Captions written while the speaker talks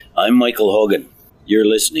I'm Michael Hogan. You're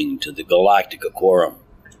listening to the Galactica Quorum.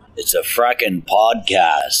 It's a frackin'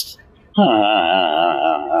 podcast.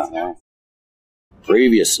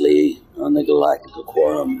 Previously on the Galactica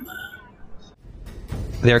Quorum.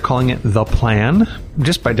 They're calling it The Plan.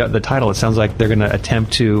 Just by the title, it sounds like they're going to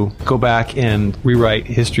attempt to go back and rewrite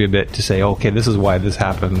history a bit to say, okay, this is why this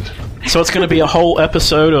happened. So it's going to be a whole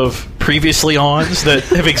episode of previously ons that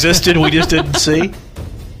have existed we just didn't see?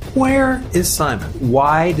 Where is Simon?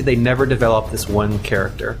 Why did they never develop this one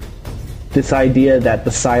character? This idea that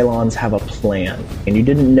the Cylons have a plan, and you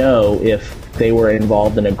didn't know if they were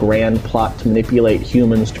involved in a grand plot to manipulate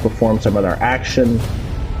humans to perform some other action.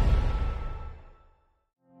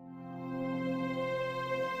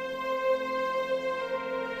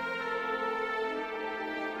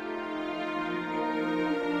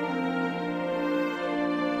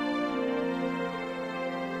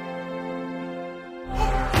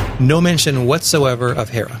 No mention whatsoever of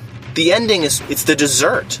Hera. The ending it's the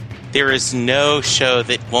dessert. There is no show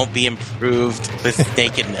that won't be improved with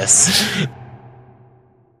nakedness.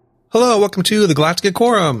 Hello, welcome to the Galactica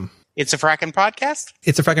Quorum. It's a frackin' podcast?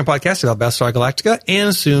 It's a frackin' podcast about Battlestar Galactica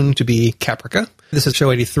and soon to be Caprica. This is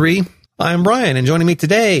show 83. I'm Brian, and joining me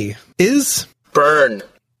today is... Burn.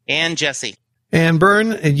 And Jesse. And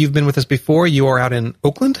Burn, you've been with us before. You are out in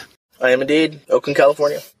Oakland. I am indeed. Oakland,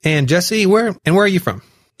 California. And Jesse, where are you from?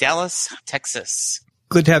 Dallas, Texas.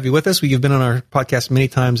 Good to have you with us. You've been on our podcast many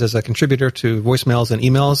times as a contributor to voicemails and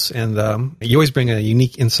emails, and you always bring a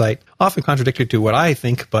unique insight, often contradictory to what I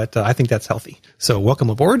think, but I think that's healthy. So welcome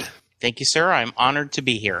aboard. Thank you, sir. I'm honored to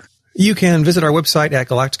be here. You can visit our website at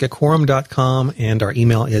galacticaquorum.com, and our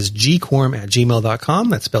email is gquorum@gmail.com.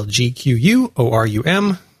 That's spelled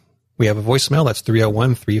G-Q-U-O-R-U-M. We have a voicemail. That's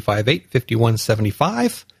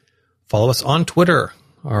 301-358-5175. Follow us on Twitter.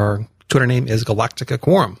 Our Twitter name is Galactica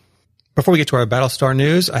Quorum. Before we get to our Battlestar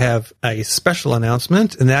news, I have a special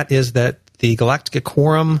announcement, and that is that the Galactica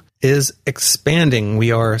Quorum is expanding.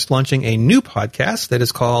 We are launching a new podcast that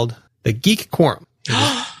is called the Geek Quorum.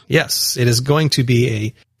 Yes, it is going to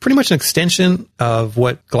be pretty much an extension of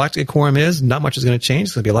what Galactica Quorum is. Not much is going to change.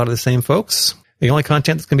 It's going to be a lot of the same folks. The only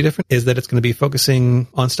content that's going to be different is that it's going to be focusing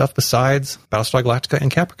on stuff besides Battlestar Galactica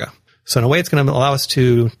and Caprica. So in a way, it's going to allow us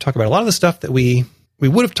to talk about a lot of the stuff that we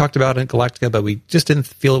would have talked about in Galactica, but we just didn't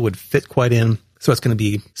feel it would fit quite in. So it's going to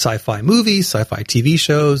be sci-fi movies, sci-fi TV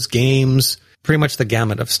shows, games, pretty much the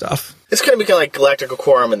gamut of stuff. It's going to be kind of like Galactica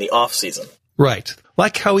Quorum in the off-season. Right.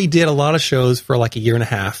 Like how we did a lot of shows for like a year and a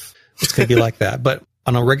half. It's going to be like that, but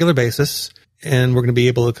on a regular basis, and we're going to be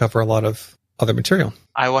able to cover a lot of other material.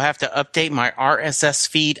 I will have to update my RSS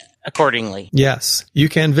feed accordingly. Yes. You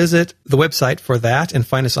can visit the website for that and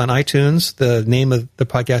find us on iTunes. The name of the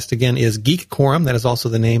podcast, again, is Geek Quorum. That is also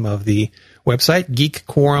the name of the website,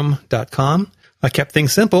 geekquorum.com. I kept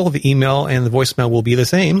things simple. The email and the voicemail will be the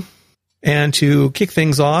same. And to kick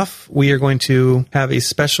things off, we are going to have a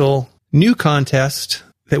special new contest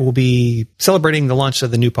that will be celebrating the launch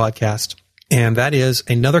of the new podcast. And that is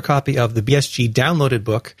another copy of the BSG downloaded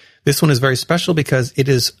book. This one is very special because it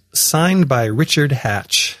is signed by Richard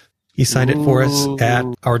Hatch. He signed it for us at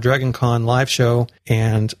our DragonCon live show,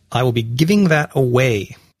 and I will be giving that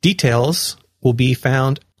away. Details will be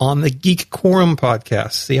found on the Geek Quorum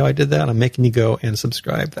podcast. See how I did that? I'm making you go and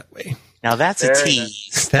subscribe that way. Now that's a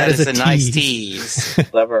tease. That is a nice tease.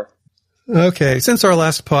 Clever. Okay, since our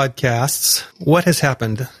last podcasts, what has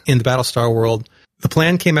happened in the Battlestar world? The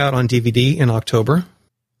Plan came out on DVD in October.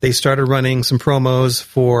 They started running some promos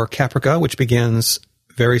for Caprica, which begins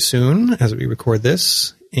very soon as we record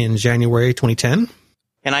this in January 2010.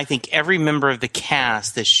 And I think every member of the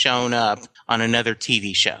cast has shown up on another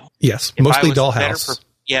TV show. Yes, mostly Dollhouse.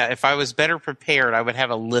 If I was better prepared, I would have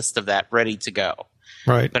a list of that ready to go.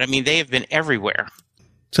 Right. But I mean, they have been everywhere.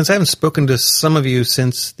 Since I haven't spoken to some of you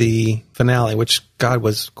since the finale, which, God,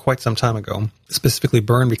 was quite some time ago, specifically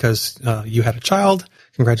Burn, because you had a child.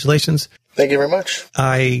 Congratulations. Thank you very much.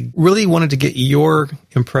 I really wanted to get your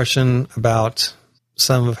impression about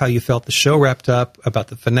some of how you felt the show wrapped up, about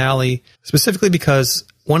the finale, specifically because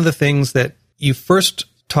one of the things that you first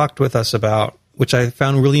talked with us about, which I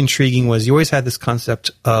found really intriguing, was you always had this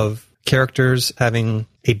concept of characters having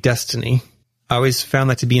a destiny. I always found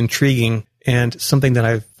that to be intriguing and something that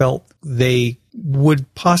I felt they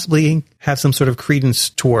would possibly have some sort of credence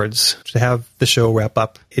towards to have the show wrap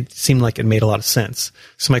up. It seemed like it made a lot of sense.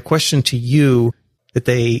 So my question to you, that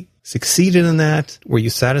they succeeded in that? Were you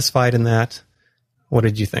satisfied in that? What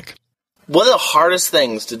did you think? One of the hardest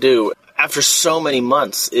things to do after so many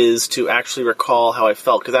months is to actually recall how I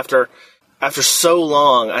felt. Because after after so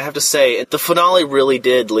long, I have to say, the finale really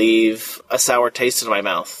did leave a sour taste in my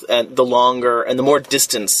mouth. And the longer and the more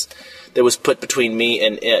distance that was put between me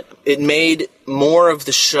and it made more of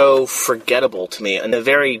the show forgettable to me in a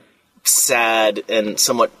very sad and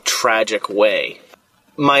somewhat tragic way.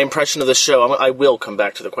 My impression of the show, I will come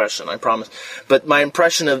back to the question, I promise, but my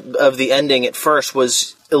impression of the ending at first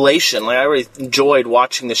was elation. Like, I really enjoyed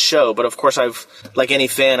watching the show, but of course like any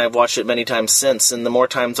fan, I've watched it many times since, and the more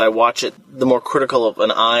times I watch it, the more critical of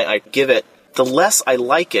an eye I give it, the less I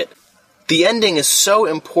like it. The ending is so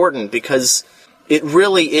important because it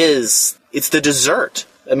really is, it's the dessert.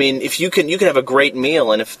 I mean, if you can have a great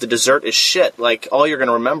meal, and if the dessert is shit, like, all you're going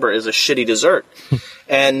to remember is a shitty dessert.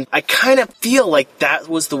 And I kind of feel like that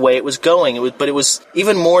was the way it was going. But it was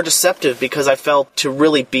even more deceptive because I felt, to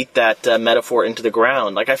really beat that metaphor into the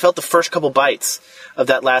ground, like, I felt the first couple bites of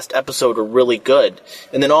that last episode were really good.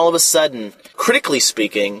 And then all of a sudden, critically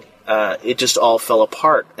speaking, it just all fell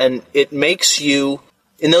apart. And it makes you,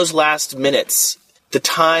 in those last minutes, the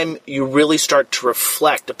time you really start to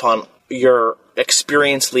reflect upon your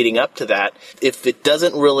experience leading up to that, if it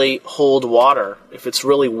doesn't really hold water, if it's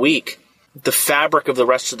really weak, the fabric of the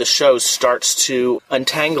rest of the show starts to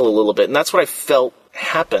untangle a little bit. And that's what I felt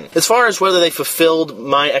happen. As far as whether they fulfilled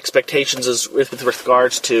my expectations with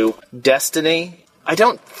regards to Destiny, I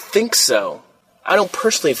don't think so. I don't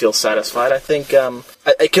personally feel satisfied. I think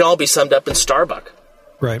it can all be summed up in Starbuck.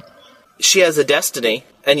 Right. She has a destiny,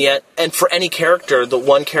 and for any character, the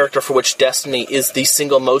one character for which destiny is the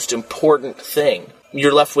single most important thing,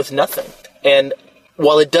 you're left with nothing. And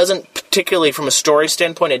while it doesn't, particularly from a story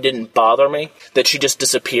standpoint, it didn't bother me that she just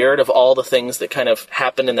disappeared, of all the things that kind of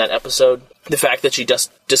happened in that episode, the fact that she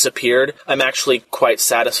just disappeared, I'm actually quite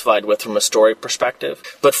satisfied with from a story perspective.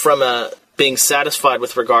 But from being satisfied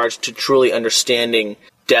with regards to truly understanding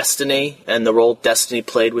Destiny and the role Destiny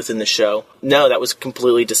played within the show, no, that was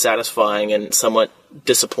completely dissatisfying and somewhat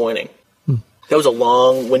disappointing. That was a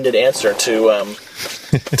long-winded answer to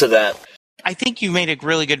that. I think you made a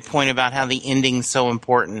really good point about how the ending's so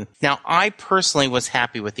important. Now, I personally was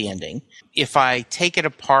happy with the ending. If I take it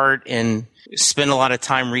apart and spend a lot of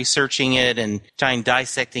time researching it and trying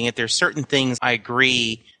dissecting it, there's certain things I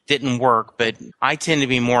agree didn't work, but I tend to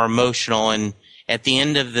be more emotional, and at the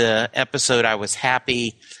end of the episode, I was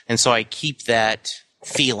happy, and so I keep that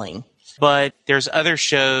feeling. But there's other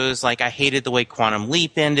shows, like I hated the way Quantum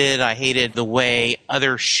Leap ended. I hated the way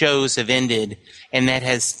other shows have ended, and that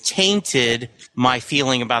has tainted my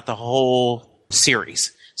feeling about the whole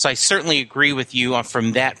series. So I certainly agree with you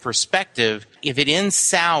from that perspective. If it ends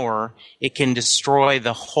sour, it can destroy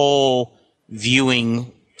the whole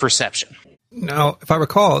viewing perception. Now, if I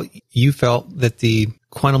recall, you felt that the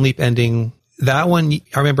Quantum Leap ending, that one,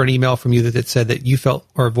 I remember an email from you that said that you felt,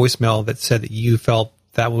 or a voicemail that said that you felt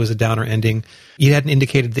that was a downer ending. You hadn't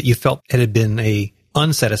indicated that you felt it had been a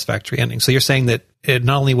unsatisfactory ending. So you're saying that it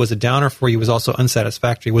not only was a downer for you, it was also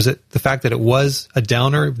unsatisfactory. Was it the fact that it was a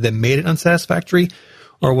downer that made it unsatisfactory,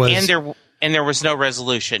 or was... And there was no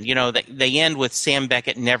resolution. You know, they end with Sam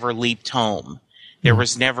Beckett never leaped home. There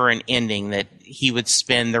was never an ending that he would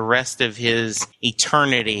spend the rest of his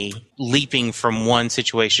eternity leaping from one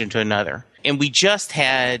situation to another. And we just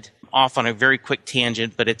had, off on a very quick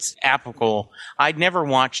tangent, but it's applicable, I'd never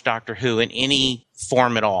watched Doctor Who in any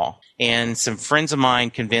form at all. And some friends of mine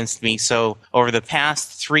convinced me. So over the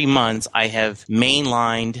past 3 months, I have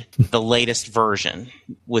mainlined the latest version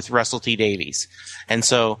with Russell T Davies. And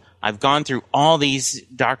so I've gone through all these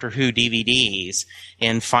Doctor Who DVDs,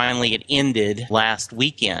 and finally it ended last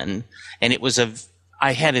weekend. And it was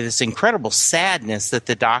I had this incredible sadness that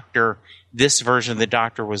this version of the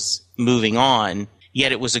Doctor was moving on,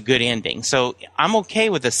 yet it was a good ending. So I'm okay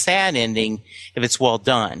with a sad ending if it's well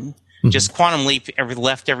done. Just Quantum Leap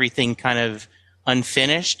left everything kind of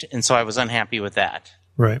unfinished, and so I was unhappy with that.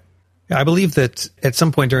 Right. I believe that at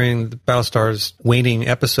some point during the Battlestar's waning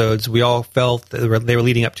episodes, we all felt that they were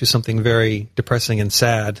leading up to something very depressing and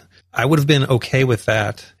sad. I would have been okay with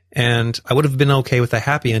that, and I would have been okay with a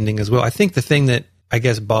happy ending as well. I think the thing that I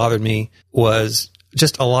guess bothered me was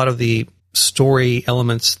just a lot of the story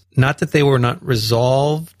elements, not that they were not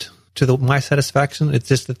resolved to my satisfaction, it's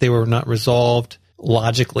just that they were not resolved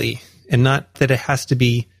logically, and not that it has to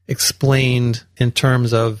be explained in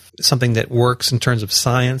terms of something that works in terms of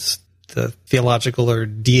science, the theological or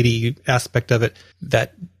deity aspect of it.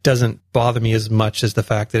 That doesn't bother me as much as the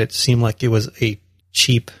fact that it seemed like it was a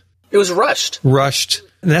cheap... It was rushed.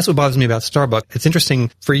 And that's what bothers me about Starbuck. It's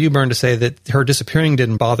interesting for you, Byrne, to say that her disappearing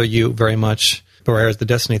didn't bother you very much, whereas the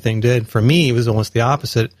Destiny thing did. For me, it was almost the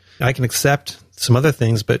opposite. I can accept some other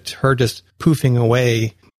things, but her just poofing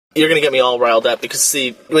away You're going to get me all riled up because,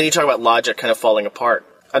 see, when you talk about logic kind of falling apart,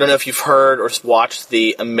 I don't know if you've heard or watched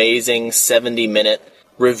the amazing 70-minute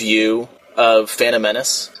review of Phantom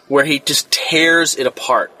Menace, where he just tears it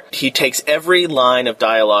apart. He takes every line of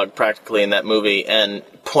dialogue practically in that movie and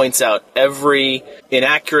points out every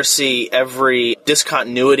inaccuracy, every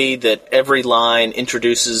discontinuity that every line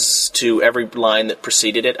introduces to every line that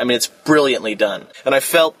preceded it. I mean, it's brilliantly done. And I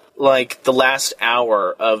felt like the last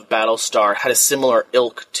hour of Battlestar had a similar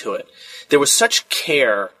ilk to it. There was such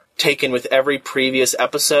care taken with every previous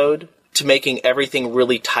episode to making everything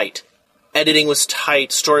really tight. Editing was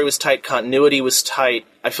tight, story was tight, continuity was tight.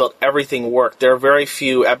 I felt everything worked. There are very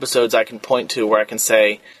few episodes I can point to where I can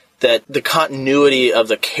say that the continuity of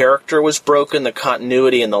the character was broken, the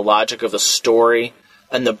continuity and the logic of the story,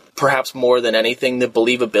 and the perhaps more than anything, the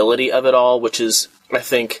believability of it all, which is, I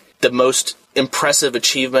think, the most impressive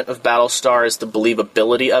achievement of Battlestar is the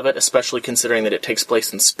believability of it, especially considering that it takes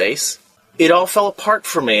place in space. It all fell apart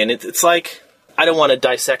for me, and it's like, I don't want to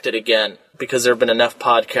dissect it again, because there have been enough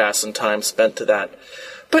podcasts and time spent to that.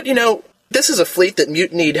 But, you know, this is a fleet that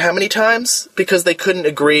mutinied how many times? Because they couldn't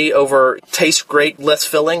agree over taste great, less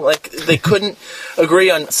filling. Like, they couldn't agree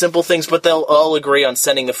on simple things, but they'll all agree on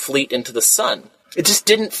sending a fleet into the sun. It just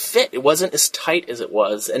didn't fit. It wasn't as tight as it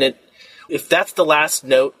was. And if that's the last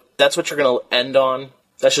note, that's what you're going to end on,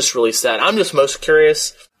 that's just really sad. I'm just most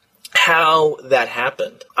curious how that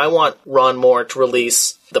happened. I want Ron Moore to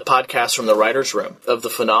release the podcast from the writer's room of the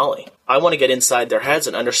finale. I want to get inside their heads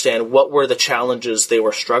and understand what were the challenges they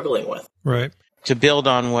were struggling with. Right. To build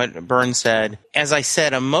on what Byrne said, as I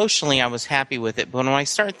said, emotionally I was happy with it, but when I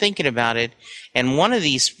started thinking about it, and one of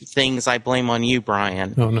these things I blame on you,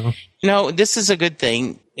 Brian. Oh, no. No, this is a good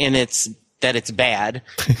thing, and it's bad,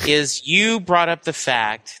 is you brought up the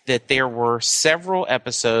fact that there were several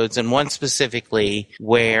episodes, and one specifically,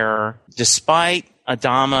 where despite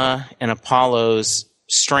Adama and Apollo's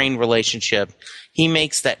strained relationship, he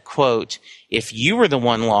makes that quote, "If you were the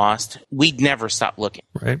one lost, we'd never stop looking."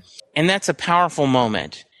 Right. And that's a powerful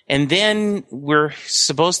moment. And then we're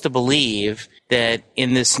supposed to believe that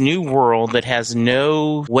in this new world that has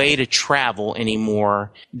no way to travel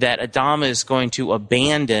anymore, that Adama is going to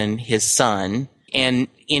abandon his son and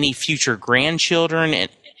any future grandchildren, and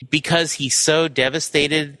because he's so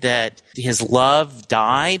devastated that his love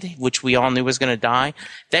died, which we all knew was going to die.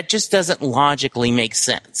 That just doesn't logically make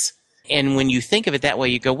sense. And when you think of it that way,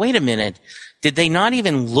 you go, wait a minute. Did they not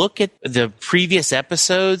even look at the previous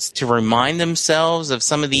episodes to remind themselves of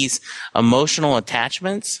some of these emotional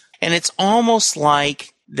attachments? And it's almost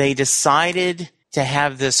like they decided to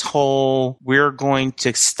have this whole, we're going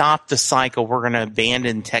to stop the cycle, we're going to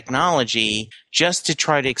abandon technology, just to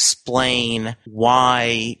try to explain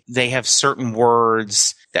why they have certain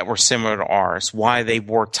words that were similar to ours, why they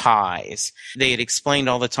wore ties. They had explained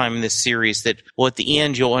all the time in this series that, well, at the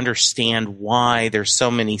end you'll understand why there's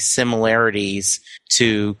so many similarities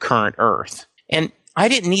to current Earth. And I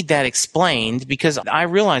didn't need that explained because I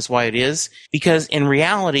realize why it is, because in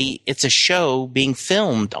reality, it's a show being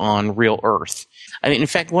filmed on real Earth. I mean, in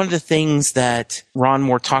fact, one of the things that Ron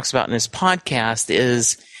Moore talks about in his podcast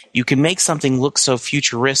is you can make something look so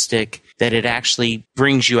futuristic that it actually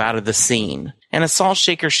brings you out of the scene. And a salt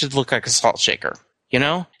shaker should look like a salt shaker, you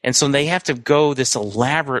know? And so they have to go this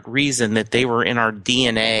elaborate reason that they were in our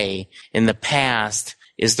DNA in the past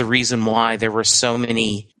is the reason why there were so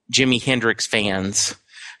many Jimi Hendrix fans.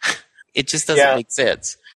 It just doesn't make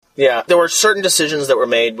sense. Yeah, there were certain decisions that were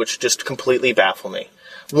made which just completely baffle me.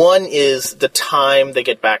 One is the time they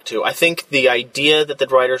get back to. I think the idea that the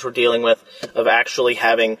writers were dealing with of actually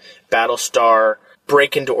having Battlestar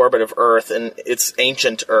break into orbit of Earth and its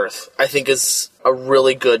ancient Earth, I think is a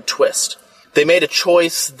really good twist. They made a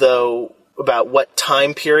choice, though, about what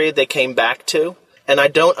time period they came back to, and I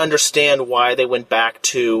don't understand why they went back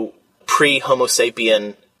to pre-Homo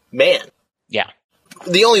sapien man. Yeah.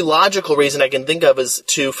 The only logical reason I can think of is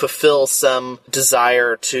to fulfill some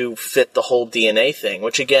desire to fit the whole DNA thing,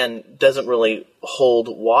 which, again, doesn't really hold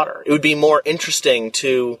water. It would be more interesting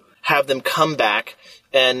to have them come back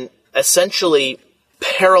and essentially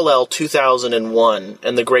parallel 2001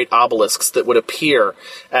 and the great obelisks that would appear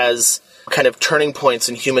as kind of turning points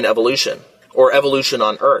in human evolution, or evolution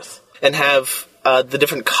on Earth, and have the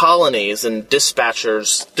different colonies and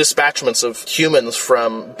dispatchments of humans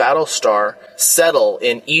from Battlestar settle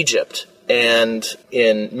in Egypt and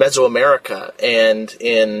in Mesoamerica and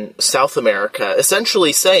in South America,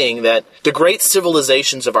 essentially saying that the great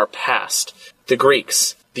civilizations of our past, the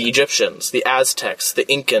Greeks, the Egyptians, the Aztecs, the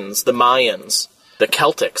Incans, the Mayans, the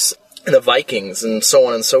Celtics, and the Vikings and so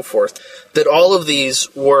on and so forth, that all of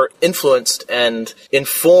these were influenced and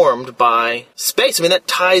informed by space. I mean, that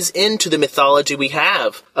ties into the mythology we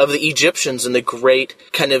have of the Egyptians and the great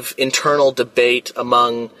kind of internal debate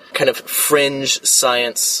among kind of fringe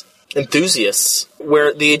science enthusiasts,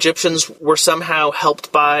 where the Egyptians were somehow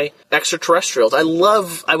helped by extraterrestrials. I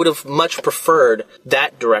would have much preferred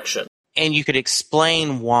that direction. And you could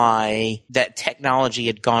explain why that technology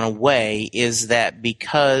had gone away is that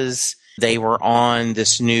because they were on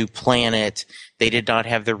this new planet, they did not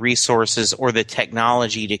have the resources or the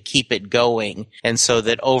technology to keep it going. And so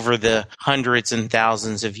that over the hundreds and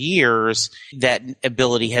thousands of years, that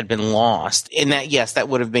ability had been lost. And that, yes, that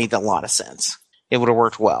would have made a lot of sense. It would have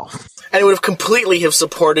worked well. And it would have completely have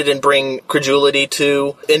supported and bring credulity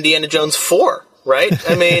to Indiana Jones 4, right?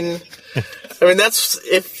 I mean,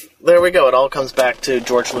 there we go. It all comes back to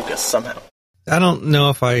George Lucas somehow. I don't know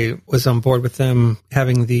if I was on board with them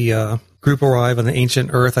having the group arrive on the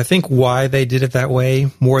ancient Earth. I think why they did it that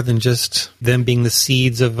way, more than just them being the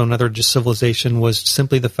seeds of another civilization, was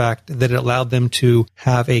simply the fact that it allowed them to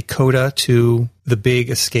have a coda to the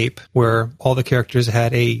big escape, where all the characters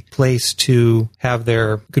had a place to have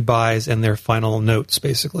their goodbyes and their final notes,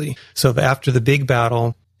 basically. So after the big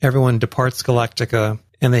battle, everyone departs Galactica,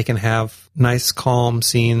 and they can have nice, calm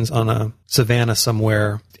scenes on a savanna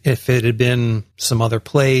somewhere. If it had been some other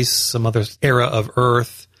place, some other era of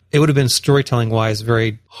Earth, it would have been storytelling-wise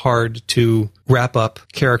very hard to wrap up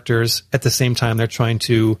characters at the same time they're trying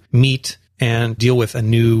to meet and deal with a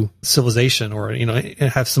new civilization, or,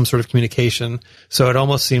 have some sort of communication. So it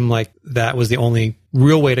almost seemed like that was the only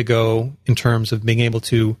real way to go in terms of being able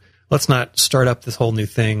to, let's not start up this whole new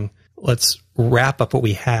thing. Let's wrap up what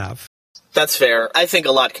we have. That's fair. I think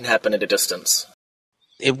a lot can happen at a distance.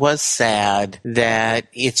 It was sad that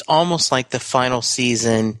it's almost like the final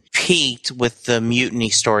season peaked with the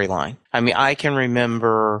mutiny storyline. I mean, I can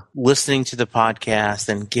remember listening to the podcast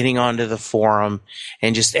and getting onto the forum,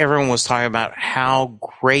 and just everyone was talking about how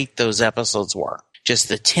great those episodes were. Just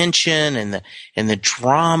the tension and the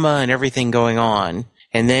drama and everything going on.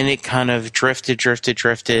 And then it kind of drifted.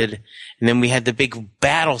 And then we had the big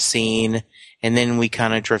battle scene, and then we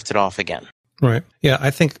kind of drifted off again. Right. Yeah,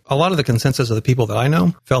 I think a lot of the consensus of the people that I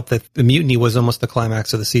know felt that the mutiny was almost the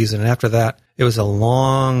climax of the season. And after that, it was a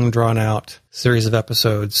long, drawn-out series of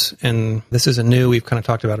episodes. And this isn't new. We've kind of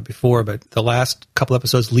talked about it before, but the last couple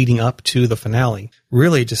episodes leading up to the finale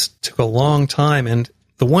really just took a long time. And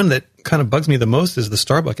the one that kind of bugs me the most is the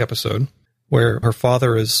Starbuck episode, where her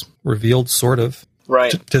father is revealed, sort of.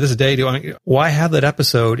 Right. To this day, why have that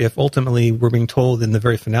episode if ultimately we're being told in the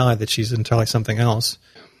very finale that she's entirely something else?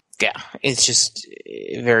 Yeah, it's just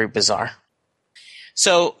very bizarre.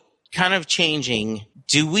 So, kind of changing,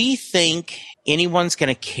 do we think anyone's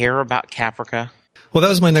going to care about Caprica? Well, that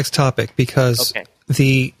was my next topic, because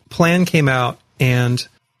the plan came out, and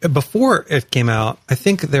before it came out, I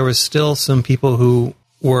think there was still some people who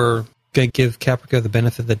were going to give Caprica the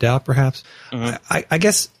benefit of the doubt, perhaps. Mm-hmm. I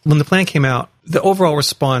guess when the plan came out, the overall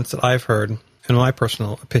response that I've heard, and my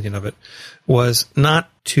personal opinion of it, was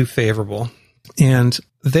not too favorable. And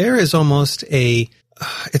there is almost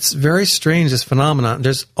it's very strange, this phenomenon.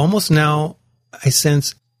 There's almost now, I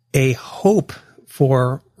sense, a hope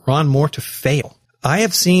for Ron Moore to fail. I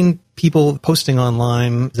have seen people posting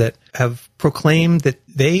online that have proclaimed that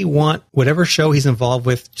they want whatever show he's involved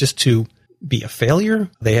with just to be a failure.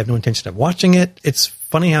 They have no intention of watching it. It's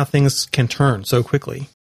funny how things can turn so quickly.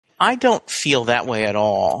 I don't feel that way at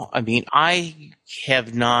all. I mean, I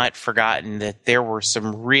have not forgotten that there were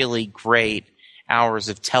some really great hours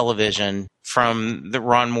of television from the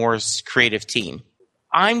Ron Moore's creative team.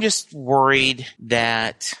 I'm just worried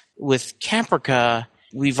that with Caprica,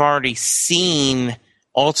 we've already seen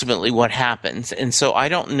ultimately what happens. And so I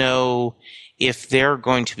don't know if they're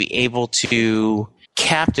going to be able to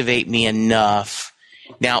captivate me enough.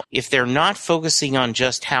 Now, if they're not focusing on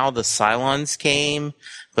just how the Cylons came,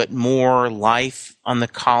 but more life on the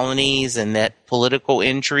colonies and that political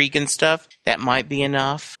intrigue and stuff, that might be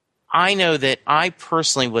enough. I know that I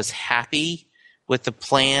personally was happy with the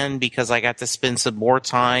plan because I got to spend some more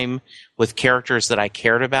time with characters that I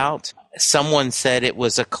cared about. Someone said it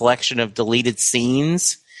was a collection of deleted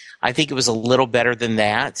scenes. I think it was a little better than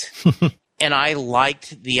that. And I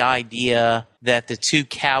liked the idea that the two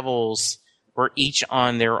Cavills were each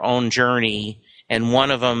on their own journey, and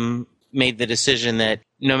one of them made the decision that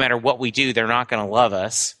no matter what we do, they're not going to love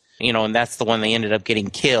us. And that's the one they ended up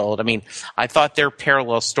getting killed. I mean, I thought their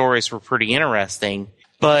parallel stories were pretty interesting,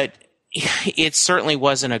 but it certainly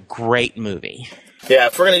wasn't a great movie. Yeah,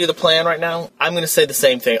 if we're going to do the plan right now, I'm going to say the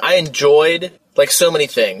same thing. I enjoyed, like so many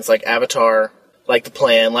things, like Avatar, like the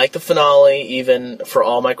plan, like the finale, even for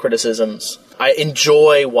all my criticisms. I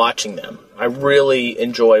enjoy watching them. I really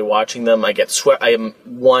enjoy watching them. I am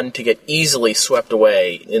one to get easily swept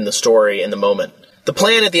away in the story, in the moment. The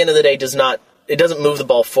plan at the end of the day doesn't move the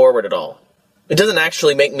ball forward at all. It doesn't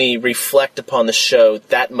actually make me reflect upon the show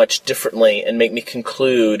that much differently and make me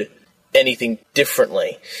conclude anything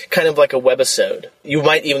differently. Kind of like a webisode. You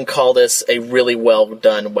might even call this a really well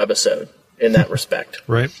done webisode in that respect.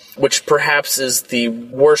 Right. Which perhaps is the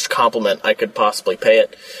worst compliment I could possibly pay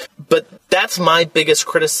it. But that's my biggest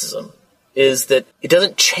criticism, is that it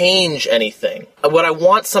doesn't change anything. What I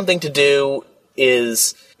want something to do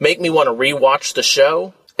is make me want to rewatch the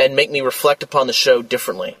show and make me reflect upon the show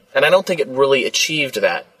differently. And I don't think it really achieved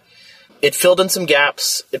that. It filled in some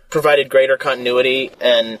gaps. It provided greater continuity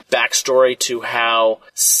and backstory to how,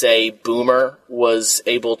 say, Boomer was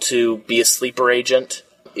able to be a sleeper agent,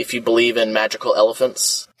 if you believe in magical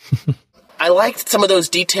elephants. I liked some of those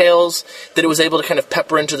details that it was able to kind of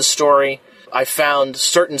pepper into the story. I found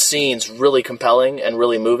certain scenes really compelling and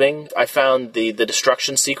really moving. I found the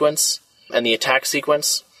destruction sequence and the attack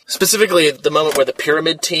sequence. Specifically, the moment where the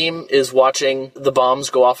pyramid team is watching the bombs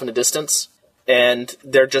go off in the distance, and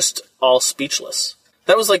they're just all speechless.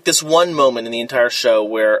 That was like this one moment in the entire show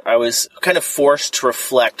where I was kind of forced to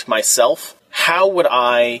reflect myself. How would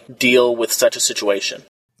I deal with such a situation?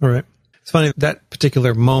 All right. It's funny, that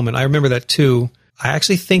particular moment, I remember that too. I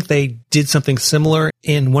actually think they did something similar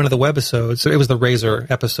in one of the webisodes. So it was the Razor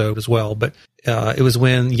episode as well, but it was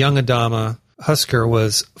when young Adama Husker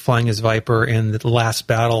was flying his Viper in the last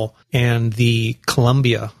battle, and the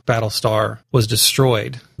Columbia Battlestar was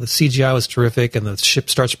destroyed. The CGI was terrific, and the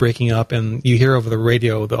ship starts breaking up, and you hear over the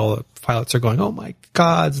radio that all the pilots are going, "Oh my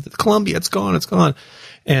God, the Columbia, it's gone, it's gone."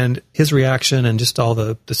 And his reaction and just all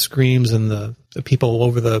the screams and the people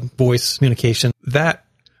over the voice communication, that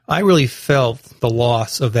I really felt the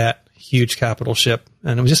loss of that huge capital ship.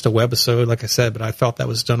 And it was just a webisode, like I said, but I felt that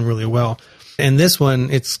was done really well. And this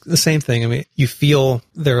one, it's the same thing. I mean, you feel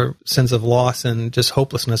their sense of loss and just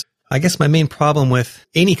hopelessness. I guess my main problem with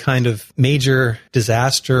any kind of major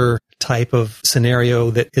disaster type of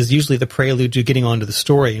scenario that is usually the prelude to getting onto the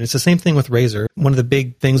story. And it's the same thing with Razor. One of the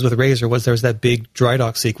big things with Razor was there was that big dry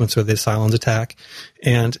dock sequence where the Cylons attack.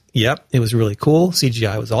 And yep, it was really cool.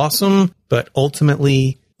 CGI was awesome. But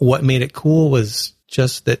ultimately, what made it cool was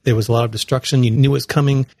just that there was a lot of destruction. You knew it was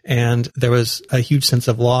coming, and there was a huge sense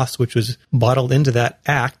of loss, which was bottled into that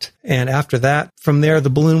act. And after that, from there, the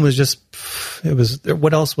balloon was just, it was,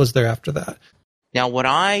 what else was there after that? Now, what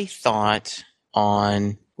I thought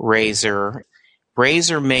on Razor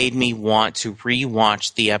made me want to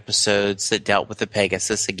rewatch the episodes that dealt with the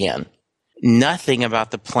Pegasus again. Nothing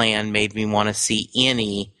about the plan made me want to see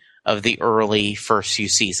any of the early first few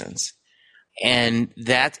seasons. And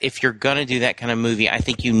that, if you're going to do that kind of movie, I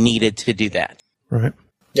think you needed to do that. Right.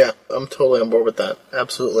 Yeah, I'm totally on board with that.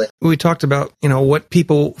 Absolutely. We talked about, what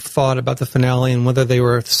people thought about the finale and whether they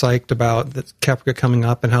were psyched about the Caprica coming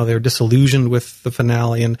up and how they were disillusioned with the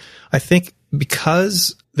finale. And I think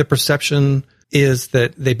because the perception is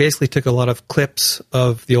that they basically took a lot of clips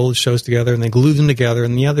of the old shows together and they glued them together,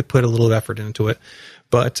 and they put a little effort into it.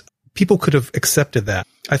 But people could have accepted that.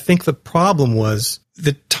 I think the problem was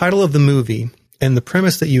the title of the movie and the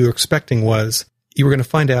premise that you were expecting was you were going to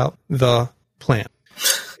find out the plan.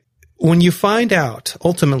 When you find out,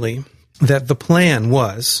 ultimately, that the plan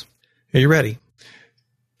was, are you ready?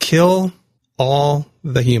 Kill all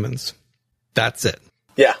the humans. That's it.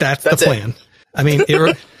 Yeah. That's the plan. It. I mean,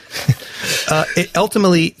 it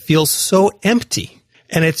ultimately feels so empty.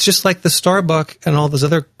 And it's just like the Starbuck and all those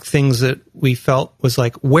other things that we felt was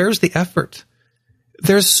like, where's the effort?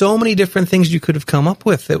 There's so many different things you could have come up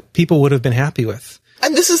with that people would have been happy with.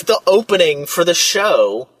 And this is the opening for the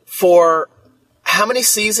show for how many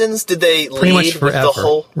seasons did they Pretty lead much forever. With the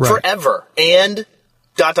whole right. Forever. And ...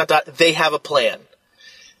 they have a plan.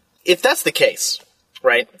 If that's the case,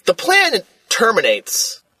 right? The plan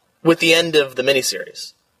terminates with the end of the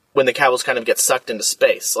miniseries when the Cavils kind of get sucked into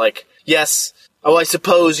space. Like, yes, I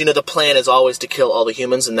suppose, the plan is always to kill all the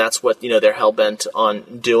humans, and that's what, they're hell-bent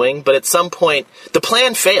on doing. But at some point, the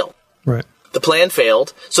plan failed. Right. The plan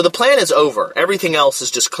failed. So the plan is over. Everything else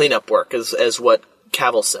is just cleanup work, as what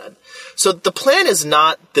Cavill said. So the plan is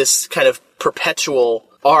not this kind of perpetual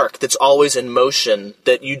arc that's always in motion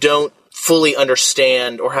that you don't fully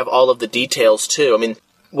understand or have all of the details to. I mean,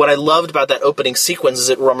 what I loved about that opening sequence is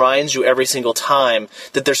it reminds you every single time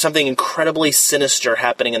that there's something incredibly sinister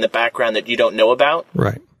happening in the background that you don't know about.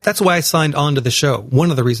 Right. That's why I signed on to the show. One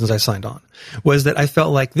of the reasons I signed on was that I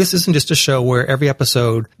felt like this isn't just a show where every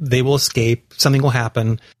episode they will escape, something will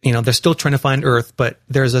happen. They're still trying to find Earth, but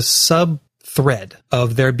there's a thread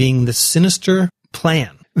of there being this sinister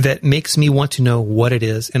plan that makes me want to know what it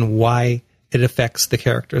is and why it affects the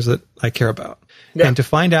characters that I care about. Yeah. And to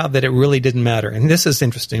find out that it really didn't matter. And this is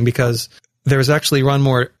interesting because there's actually, Ron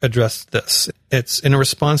Moore addressed this. It's in a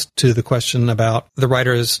response to the question about the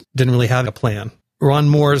writers didn't really have a plan. Ron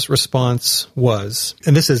Moore's response was,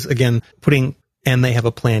 and this is, again, putting "and they have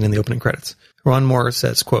a plan" in the opening credits. Ron Moore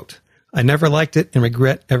says, quote, "I never liked it and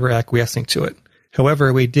regret ever acquiescing to it.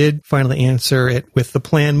 However, we did finally answer it with the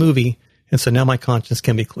planned movie, and so now my conscience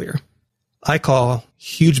can be clear." I call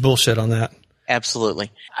huge bullshit on that.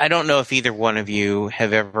 Absolutely. I don't know if either one of you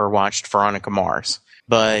have ever watched Veronica Mars,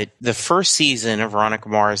 but the first season of Veronica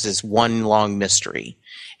Mars is one long mystery.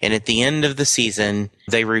 And at the end of the season,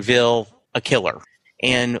 they reveal a killer.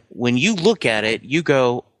 And when you look at it, you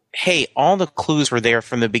go, hey, all the clues were there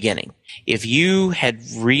from the beginning. If you had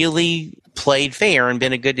really played fair and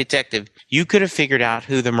been a good detective, you could have figured out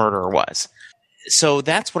who the murderer was. So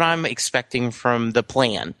that's what I'm expecting from the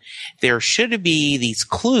plan. There should be these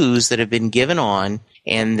clues that have been given on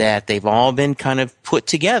and that they've all been kind of put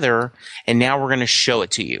together, and now we're going to show it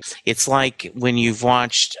to you. It's like when you've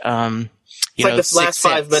watched, It's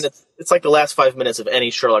like the last 5 minutes of any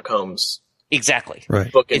Sherlock Holmes. Exactly.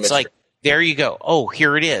 Right. Book. It's like, there you go. Oh,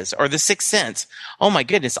 here it is. Or The Sixth Sense. Oh my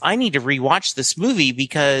goodness, I need to rewatch this movie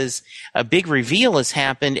because a big reveal has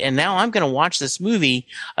happened, and now I'm going to watch this movie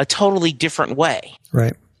a totally different way.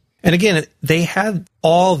 Right. And again, they had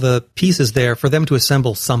all the pieces there for them to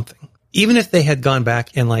assemble something. Even if they had gone back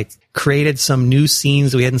and like created some new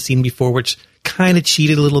scenes that we hadn't seen before, which kind of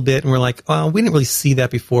cheated a little bit, and we're like, oh, we didn't really see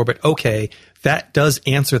that before, but okay, that does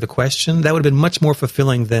answer the question. That would have been much more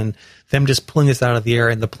fulfilling than them just pulling this out of the air,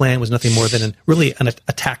 and the plan was nothing more than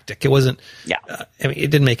a tactic. It wasn't,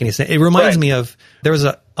 it didn't make any sense. It reminds me of, there was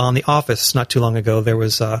on The Office not too long ago, there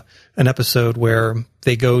was an episode where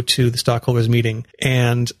they go to the stockholders meeting,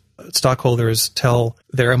 and stockholders tell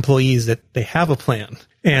their employees that they have a plan.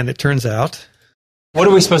 And it turns out, what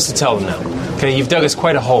are we supposed to tell them now? Okay, you've dug us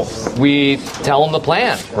quite a hole. We tell them the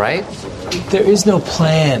plan, right? There is no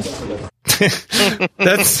plan.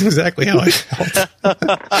 That's exactly how I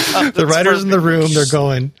felt. The writers in the room, they're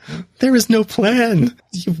going, there is no plan.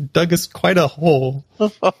 You've dug us quite a hole.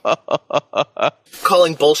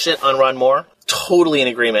 Calling bullshit on Ron Moore, totally in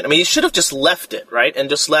agreement. I mean, you should have just left it, right? And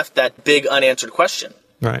just left that big unanswered question.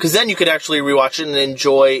 Right. Because then you could actually rewatch it and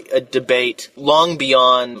enjoy a debate long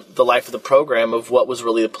beyond the life of the program of what was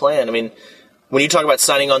really the plan. I mean, when you talk about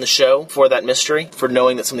signing on the show for that mystery, for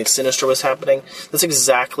knowing that something sinister was happening, that's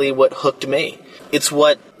exactly what hooked me. It's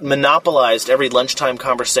what monopolized every lunchtime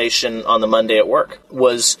conversation on the Monday at work,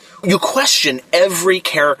 was you question every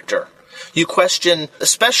character. You question,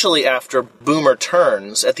 especially after Boomer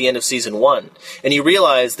turns at the end of season 1, and you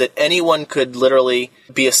realize that anyone could literally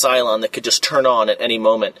be a Cylon that could just turn on at any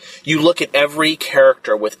moment. You look at every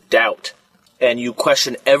character with doubt, and you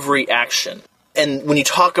question every action. And when you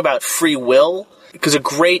talk about free will, because a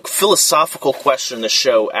great philosophical question the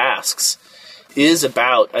show asks is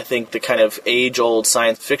about, I think, the kind of age-old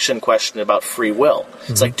science fiction question about free will.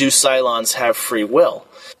 Mm-hmm. It's like, do Cylons have free will?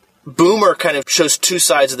 Boomer kind of shows two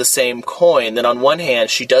sides of the same coin, that on one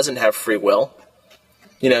hand, she doesn't have free will.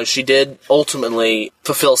 You know, she did ultimately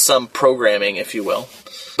fulfill some programming, if you will.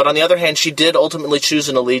 But on the other hand, she did ultimately choose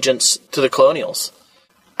an allegiance to the Colonials.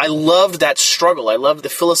 I loved that struggle. I loved the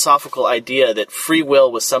philosophical idea that free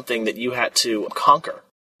will was something that you had to conquer.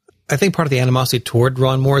 I think part of the animosity toward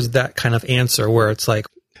Ron Moore is that kind of answer where it's like,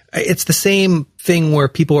 it's the same thing where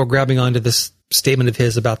people are grabbing onto this statement of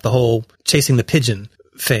his about the whole chasing the pigeon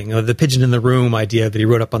thing, or the pigeon in the room idea that he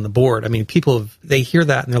wrote up on the board. I mean, people, they hear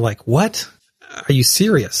that and they're like, what? Are you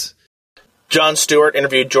serious? Jon Stewart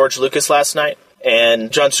interviewed George Lucas last night,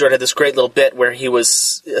 and Jon Stewart had this great little bit where he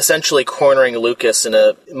was essentially cornering Lucas in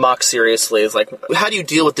a mock seriously. It's like, how do you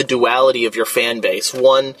deal with the duality of your fan base?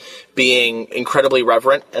 One being incredibly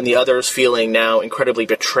reverent, and the others feeling now incredibly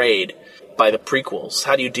betrayed by the prequels.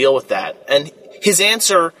 How do you deal with that? And his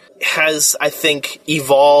answer has, I think,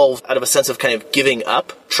 evolved out of a sense of kind of giving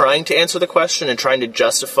up, trying to answer the question and trying to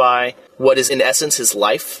justify what is in essence his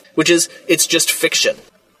life, which is, it's just fiction.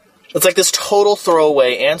 It's like this total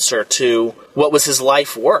throwaway answer to what was his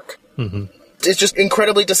life work. Mm-hmm. It's just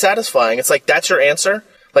incredibly dissatisfying. It's like, that's your answer?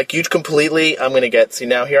 Like, you completely, I'm going to get, see,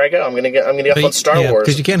 now here I go. I'm going to get up on Star Wars.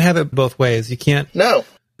 Because you can't have it both ways. You can't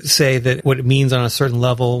say that what it means on a certain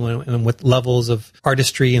level and what levels of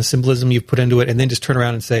artistry and symbolism you've put into it, and then just turn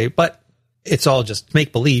around and say, but it's all just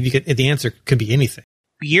make-believe. The answer could be anything.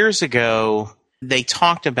 Years ago, they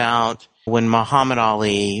talked about when Muhammad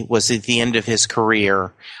Ali was at the end of his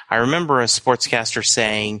career, I remember a sportscaster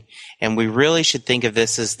saying, and we really should think of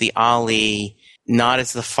this as the Ali, not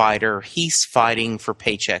as the fighter. He's fighting for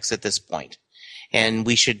paychecks at this point. And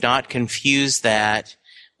we should not confuse that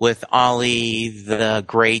with Ali, the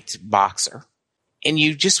great boxer. And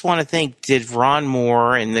you just want to think, did Ron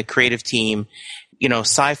Moore and the creative team,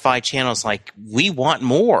 sci-fi channels like, we want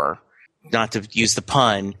more, not to use the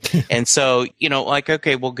pun. And so,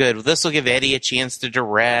 okay, well, good. This will give Eddie a chance to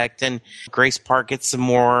direct, and Grace Park gets some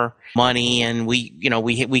more money, and we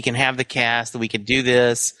can have the cast, and we can do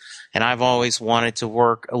this. And I've always wanted to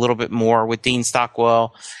work a little bit more with Dean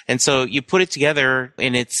Stockwell. And so you put it together,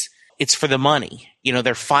 and it's for the money.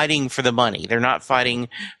 They're fighting for the money. They're not fighting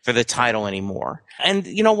for the title anymore. And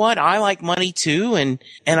you know what? I like money too. And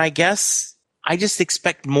I guess I just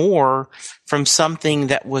expect more from something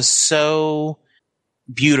that was so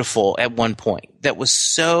beautiful at one point, that was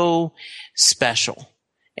so special.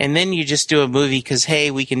 And then you just do a movie because,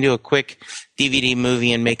 hey, we can do a quick DVD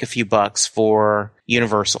movie and make a few bucks for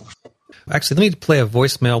Universal. Actually, let me play a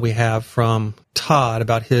voicemail we have from Todd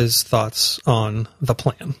about his thoughts on the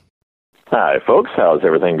plan. Hi, folks. How's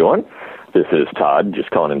everything going? This is Todd,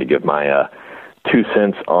 just calling in to give my 2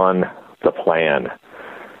 cents on the plan.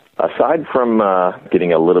 Aside from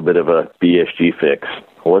getting a little bit of a BSG fix,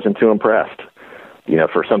 I wasn't too impressed.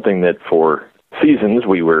 For something that for seasons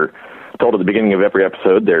we were told at the beginning of every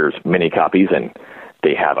episode there's many copies and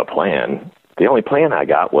they have a plan. The only plan I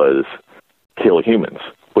got was kill humans,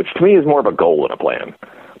 which to me is more of a goal than a plan.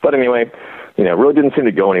 But anyway, really didn't seem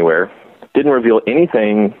to go anywhere. Didn't reveal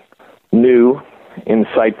anything new,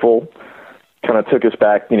 insightful, kind of took us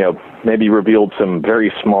back, maybe revealed some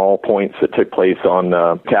very small points that took place on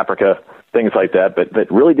Caprica, things like that, but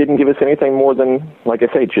that really didn't give us anything more than, like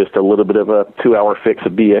I say, just a little bit of a 2-hour fix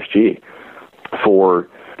of BSG. For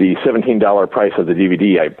the $17 price of the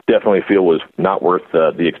DVD, I definitely feel was not worth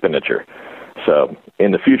the expenditure. So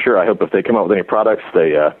in the future, I hope if they come out with any products,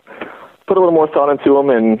 they put a little more thought into them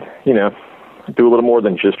and, do a little more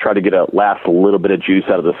than just try to get a last little bit of juice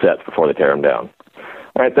out of the sets before they tear them down.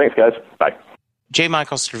 All right, thanks, guys. Bye. J.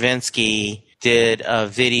 Michael Straczynski did a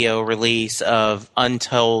video release of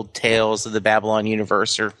Untold Tales of the Babylon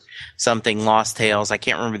Universe, or something, Lost Tales. I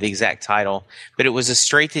can't remember the exact title, but it was a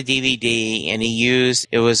straight-to-DVD, and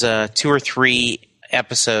it was 2 or 3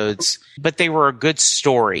 episodes, but they were a good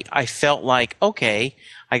story. I felt like, okay,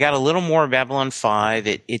 I got a little more of Babylon 5.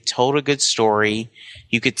 It told a good story.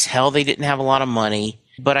 You could tell they didn't have a lot of money,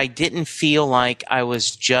 but I didn't feel like I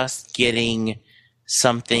was just getting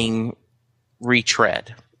something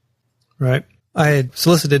retread. Right. I had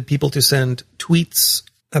solicited people to send tweets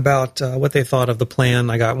about what they thought of the plan.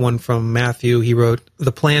 I got one from Matthew. He wrote,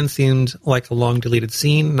 "The plan seemed like a long deleted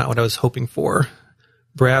scene, not what I was hoping for."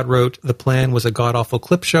 Brad wrote, "The plan was a god-awful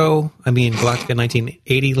clip show. I mean, Galactica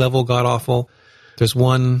 1980 level god-awful." There's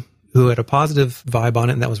one who had a positive vibe on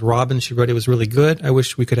it, and that was Robin. She wrote, "It was really good. I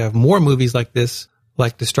wish we could have more movies like this,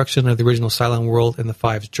 like Destruction of the Original Cylon World and The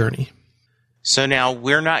Five's Journey." So now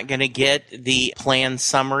we're not going to get the plan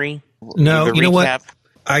summary? No, the you know recap? what?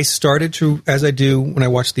 I started to, as I do when I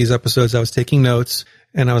watch these episodes, I was taking notes,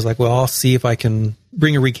 and I was like, well, I'll see if I can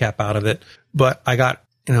bring a recap out of it. But I got,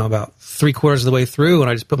 about 3/4 of the way through, and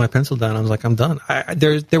I just put my pencil down. I was like, I'm done.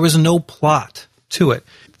 There was no plot to it.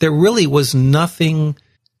 There really was nothing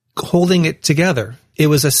holding it together. It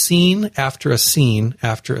was a scene after a scene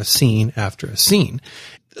after a scene after a scene.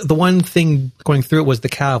 The one thing going through it was the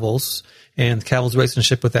Cavils and Cavils'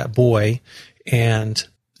 relationship with that boy and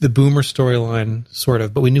the Boomer storyline, sort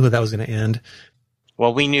of, but we knew how that was going to end.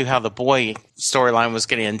 Well, we knew how the boy storyline was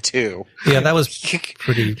going to end, too. Yeah, that was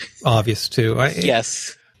pretty obvious, too.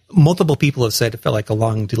 Yes. Multiple people have said it felt like a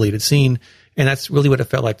long deleted scene, and that's really what it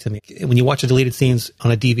felt like to me. When you watch the deleted scenes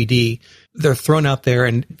on a DVD, they're thrown out there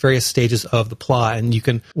in various stages of the plot, and you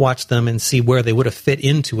can watch them and see where they would have fit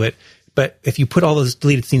into it. But if you put all those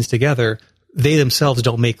deleted scenes together, they themselves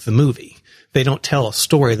don't make the movie. They don't tell a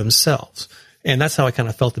story themselves. And that's how I kind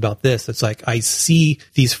of felt about this. It's like I see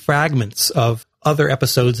these fragments of other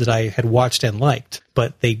episodes that I had watched and liked,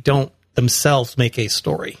 but they don't themselves make a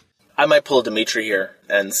story. I might pull a Dimitri here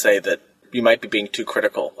and say that you might be being too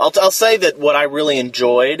critical. I'll say that what I really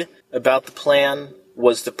enjoyed about the plan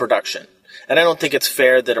was the production. And I don't think it's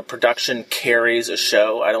fair that a production carries a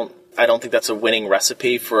show. I don't think that's a winning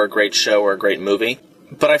recipe for a great show or a great movie.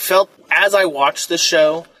 But I felt, as I watched the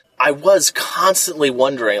show, I was constantly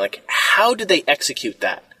wondering, how did they execute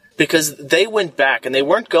that? Because they went back, and they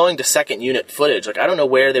weren't going to second unit footage. I don't know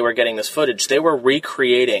where they were getting this footage. They were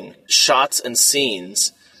recreating shots and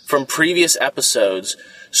scenes from previous episodes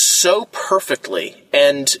so perfectly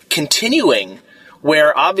and continuing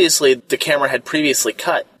where obviously the camera had previously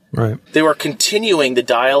cut. Right. They were continuing the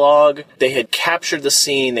dialogue. They had captured the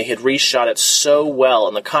scene. They had reshot it so well,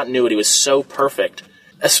 and the continuity was so perfect.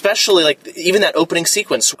 Especially, like, even that opening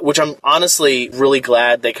sequence, which I'm honestly really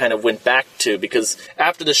glad they kind of went back to, because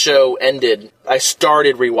after the show ended, I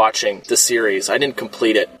started rewatching the series. I didn't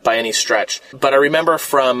complete it by any stretch. But I remember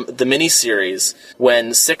from the miniseries,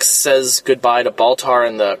 when Six says goodbye to Baltar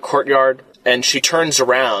in the courtyard, and she turns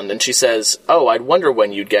around and she says, "Oh, I'd wonder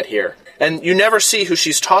when you'd get here." And you never see who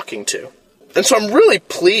she's talking to. And so I'm really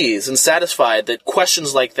pleased and satisfied that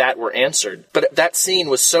questions like that were answered. But that scene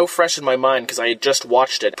was so fresh in my mind because I had just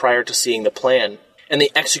watched it prior to seeing the plan, and they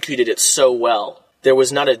executed it so well. There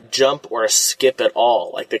was not a jump or a skip at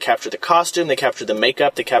all. Like, they captured the costume, they captured the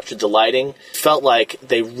makeup, they captured the lighting. It felt like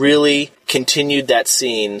they really continued that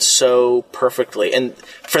scene so perfectly. And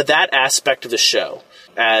for that aspect of the show,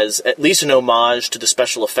 as at least an homage to the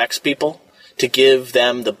special effects people, to give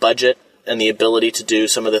them the budget and the ability to do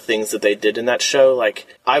some of the things that they did in that show. Like,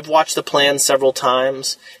 I've watched the plan several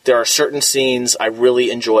times. There are certain scenes I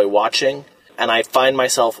really enjoy watching, and I find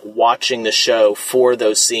myself watching the show for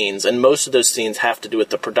those scenes. And most of those scenes have to do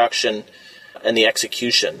with the production and the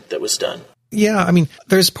execution that was done. Yeah, I mean,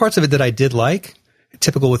 there's parts of it that I did like.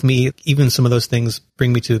 Typical with me, even some of those things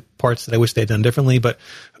bring me to parts that I wish they'd done differently, but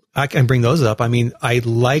I can bring those up. I mean, I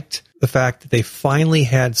liked the fact that they finally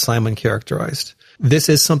had Simon characterized. This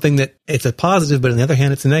is something that it's a positive, but on the other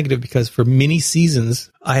hand, it's a negative, because for many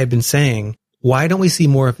seasons, I have been saying, why don't we see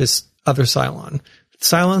more of this other Cylon?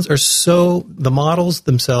 Cylons are the models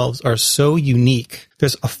themselves are so unique.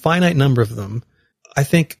 There's a finite number of them. I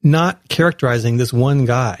think not characterizing this one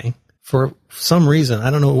guy for some reason,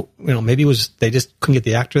 I don't know, maybe it was they just couldn't get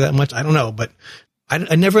the actor that much. I don't know, but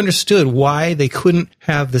I never understood why they couldn't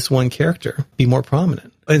have this one character be more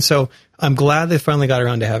prominent. And so I'm glad they finally got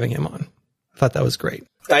around to having him on. I thought that was great.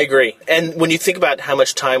 I agree. And when you think about how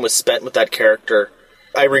much time was spent with that character,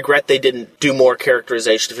 I regret they didn't do more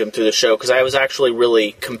characterization of him through the show, because I was actually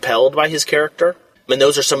really compelled by his character. And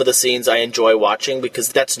those are some of the scenes I enjoy watching, because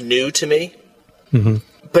that's new to me. Mm-hmm.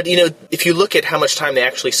 But, if you look at how much time they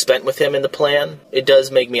actually spent with him in the plan, it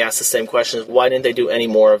does make me ask the same question. Why didn't they do any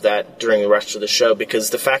more of that during the rest of the show?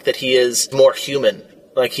 Because the fact that he is more human,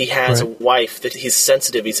 like he has a wife, that he's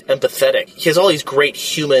sensitive, he's empathetic. He has all these great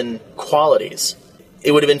human qualities.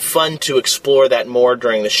 It would have been fun to explore that more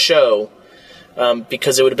during the show,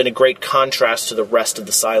 because it would have been a great contrast to the rest of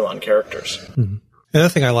the Cylon characters. Mm-hmm. Another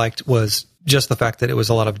thing I liked was just the fact that it was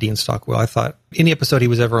a lot of Dean Stockwell. I thought any episode he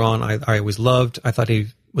was ever on, I always loved. I thought he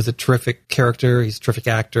was a terrific character. He's a terrific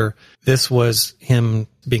actor. This was him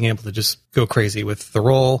being able to just go crazy with the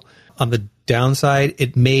role. On the downside,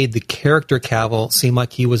 it made the character Cavil seem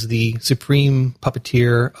like he was the supreme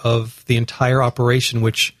puppeteer of the entire operation,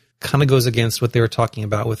 which kind of goes against what they were talking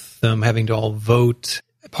about with them having to all vote.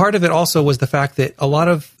 Part of it also was the fact that a lot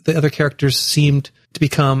of the other characters seemed to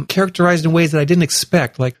become characterized in ways that I didn't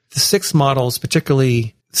expect. Like the Six models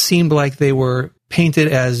particularly seemed like they were painted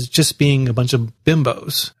as just being a bunch of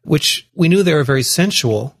bimbos, which we knew they were very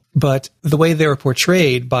sensual, but the way they were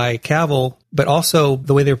portrayed by Cavil, but also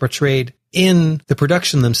the way they were portrayed in the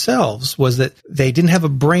production themselves, was that they didn't have a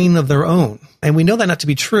brain of their own. And we know that not to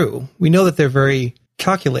be true. We know that they're very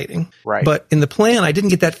calculating. Right. But in the plan, I didn't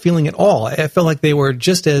get that feeling at all. I felt like they were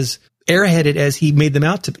just as airheaded as he made them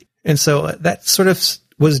out to be. And so that sort of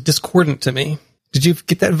was discordant to me. Did you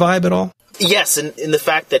get that vibe at all? Yes, and in the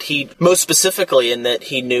fact that most specifically in that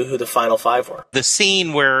he knew who the Final Five were. The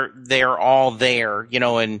scene where they're all there,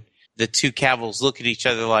 and the two Cavils look at each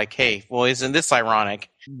other like, hey, well, isn't this ironic?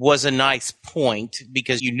 Was a nice point,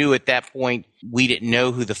 because you knew at that point we didn't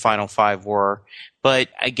know who the Final Five were. But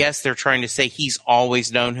I guess they're trying to say he's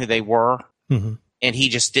always known who they were, mm-hmm. and he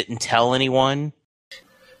just didn't tell anyone.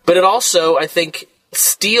 But it also, I think,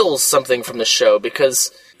 steals something from the show,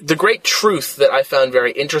 because the great truth that I found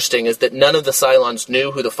very interesting is that none of the Cylons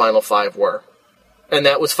knew who the Final Five were. And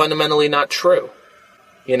that was fundamentally not true.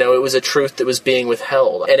 It was a truth that was being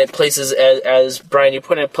withheld. And it places, as Brian, you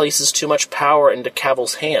put it places too much power into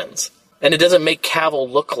Cavil's hands. And it doesn't make Cavil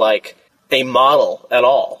look like a model at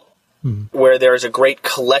all. Mm-hmm. Where there's a great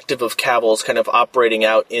collective of Cavils kind of operating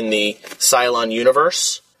out in the Cylon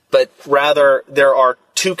universe. But rather, there are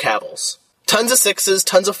two Cavils. Tons of sixes,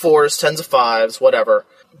 tons of fours, tons of fives, whatever.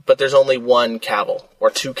 But there's only one Cavil, or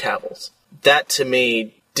two Cavils. That, to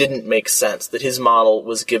me, didn't make sense, that his model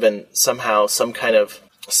was given somehow some kind of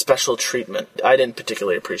special treatment. I didn't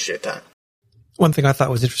particularly appreciate that. One thing I thought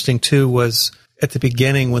was interesting, too, was at the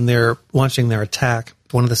beginning when they're launching their attack,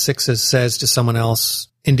 one of the sixes says to someone else,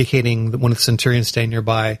 indicating that one of the Centurions staying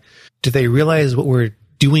nearby, do they realize what we're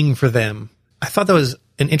doing for them? I thought that was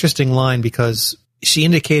an interesting line because she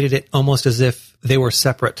indicated it almost as if they were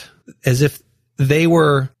separate, as if they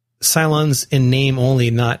were Cylons in name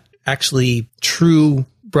only, not actually true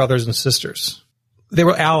brothers and sisters. They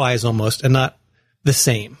were allies almost, and not the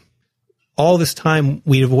same. All this time,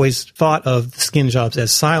 we'd have always thought of the skin jobs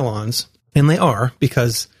as Cylons, and they are,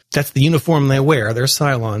 because that's the uniform they wear. They're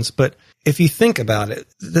Cylons. But if you think about it,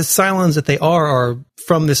 the Cylons that they are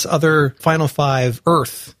from this other Final Five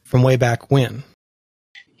Earth from way back when.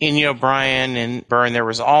 And, Brian and Byrne, there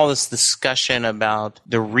was all this discussion about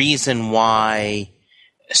the reason why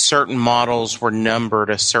certain models were numbered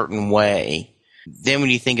a certain way. Then when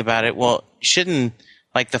you think about it, well, shouldn't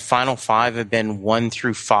the Final Five have been 1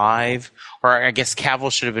 through 5? Or I guess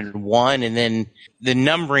Cavill should have been 1, and then the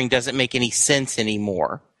numbering doesn't make any sense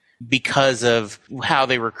anymore because of how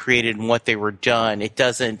they were created and what they were done.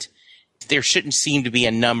 There shouldn't seem to be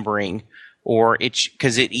a numbering, or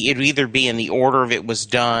because it'd either be in the order of it was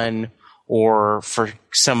done or for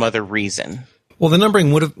some other reason. Well, the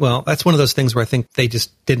numbering that's one of those things where I think they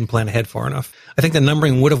just didn't plan ahead far enough. I think the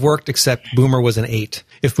numbering would have worked, except Boomer was an 8.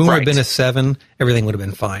 If Boomer had been a 7, everything would have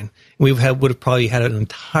been fine. We would have probably had an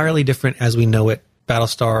entirely different, as we know it,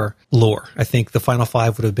 Battlestar lore. I think the Final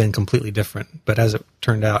Five would have been completely different, but as it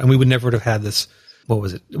turned out, and we would never have had this, what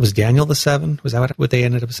was it? Was Daniel the 7? Was that what they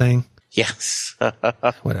ended up saying? Yes.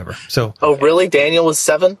 Whatever. So. Oh, really? Daniel was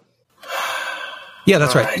 7? Yeah,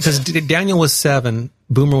 that's right. Because Daniel was 7,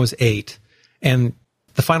 Boomer was 8. And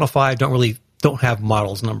the Final Five don't have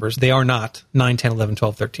models numbers. They are not 9, 10, 11,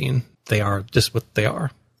 12, 13. They are just what they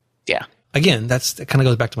are. Yeah. Again, that kind of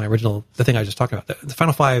goes back to the thing I was just talking about. The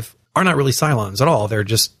Final Five are not really Cylons at all. They're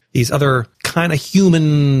just these other kind of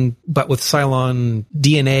human, but with Cylon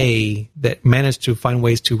DNA that managed to find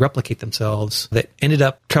ways to replicate themselves, that ended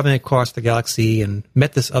up traveling across the galaxy and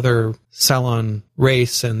met this other Cylon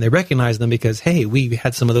race. And they recognized them because, hey, we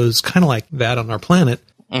had some of those kind of like that on our planet.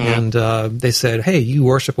 Mm-hmm. And they said, hey, you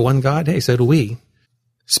worship one god? Hey, so do we.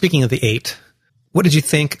 Speaking of the 8, what did you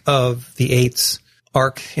think of the 8's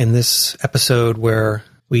arc in this episode where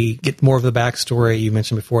we get more of the backstory you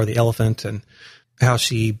mentioned before, the elephant, and how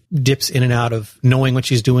she dips in and out of knowing what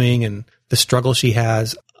she's doing and the struggle she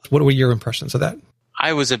has? What were your impressions of that?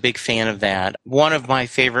 I was a big fan of that. One of my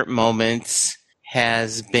favorite moments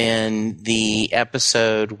has been the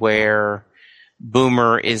episode where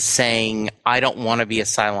Boomer is saying, I don't want to be a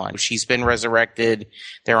Cylon. She's been resurrected.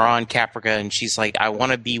 They're on Caprica, and she's like, I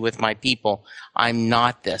want to be with my people. I'm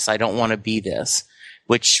not this. I don't want to be this.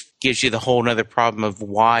 Which gives you the whole other problem of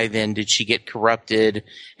why then did she get corrupted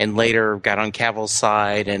and later got on Cavill's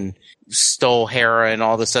side and stole Hera and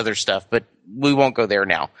all this other stuff. But we won't go there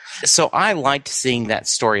now. So I liked seeing that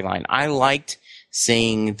storyline. I liked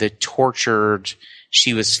seeing the tortured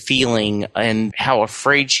she was feeling and how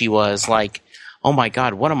afraid she was, like, oh my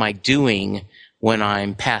God, what am I doing when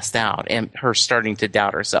I'm passed out? And her starting to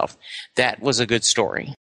doubt herself. That was a good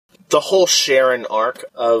story. The whole Sharon arc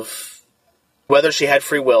of whether she had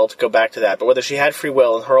free will, to go back to that, but whether she had free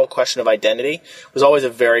will and her whole question of identity was always a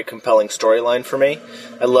very compelling storyline for me.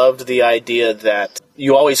 I loved the idea that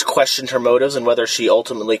you always questioned her motives and whether she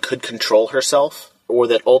ultimately could control herself, or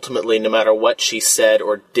that ultimately, no matter what she said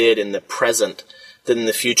or did in the present, that in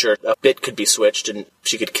the future a bit could be switched and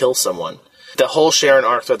she could kill someone. The whole Sharon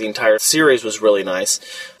arc throughout the entire series was really nice.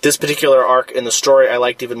 This particular arc in the story I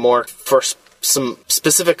liked even more for some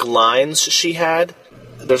specific lines she had.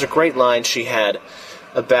 There's a great line she had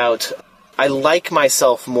about, I like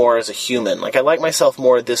myself more as a human. Like, I like myself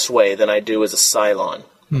more this way than I do as a Cylon.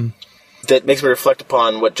 That makes me reflect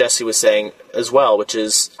upon what Jesse was saying as well, which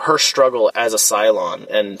is her struggle as a Cylon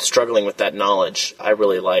and struggling with that knowledge I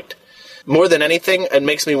really liked. More than anything, it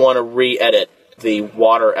makes me want to re-edit the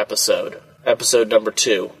water episode number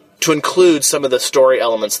 2, to include some of the story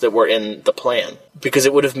elements that were in the plan, because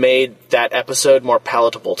it would have made that episode more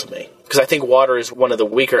palatable to me. Because I think water is one of the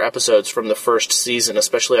weaker episodes from the first season,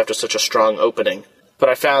 especially after such a strong opening. But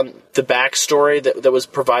I found the backstory that was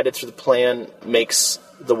provided through the plan makes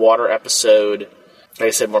the water episode, like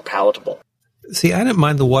I said, more palatable. See, I didn't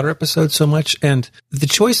mind the water episode so much, and the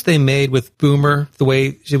choice they made with Boomer, the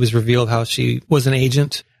way she was revealed, how she was an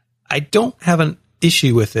agent, I don't have an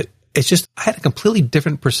issue with it. It's just, I had a completely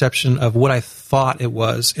different perception of what I thought it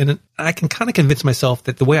was. And I can kind of convince myself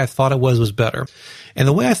that the way I thought it was better. And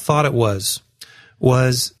the way I thought it was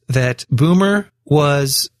that Boomer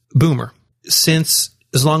was Boomer since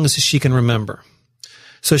as long as she can remember.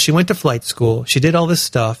 So she went to flight school. She did all this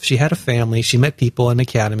stuff. She had a family. She met people in an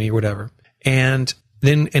academy or whatever. And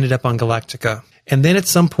then ended up on Galactica. And then at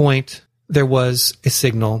some point, there was a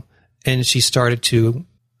signal, and she started to,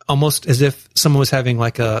 almost as if someone was having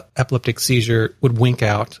like a epileptic seizure, would wink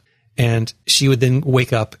out, and she would then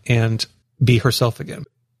wake up and be herself again.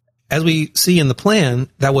 As we see in the plan,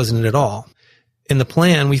 that wasn't it at all. In the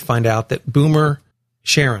plan, we find out that Boomer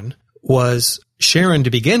Sharon was Sharon to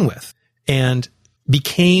begin with and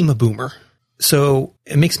became a Boomer. So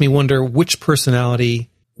it makes me wonder which personality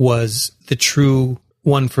was the true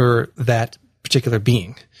one for that particular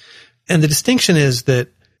being. And the distinction is that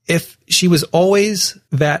if she was always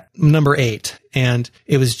that number 8, and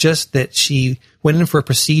it was just that she went in for a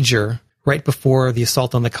procedure right before the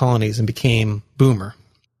assault on the colonies and became Boomer,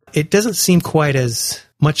 it doesn't seem quite as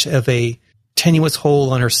much of a tenuous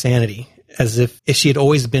hole on her sanity as if she had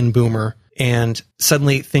always been Boomer and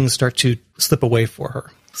suddenly things start to slip away for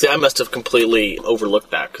her. See, I must have completely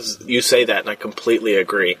overlooked that, because you say that and I completely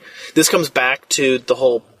agree. This comes back to the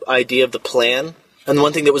whole idea of the plan. And the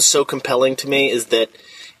one thing that was so compelling to me is that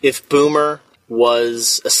if Boomer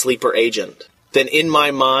was a sleeper agent, then in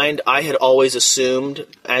my mind, I had always assumed,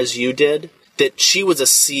 as you did, that she was a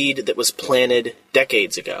seed that was planted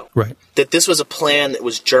decades ago. Right. That this was a plan that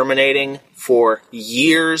was germinating for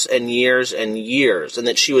years and years and years, and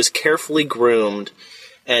that she was carefully groomed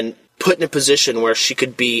and put in a position where she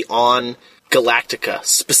could be on Galactica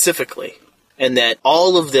specifically, and that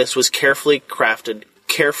all of this was carefully crafted,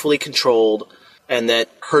 carefully controlled, and that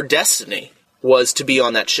her destiny was to be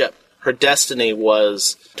on that ship. Her destiny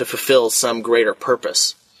was to fulfill some greater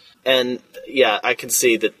purpose. And yeah, I can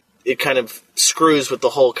see that it kind of screws with the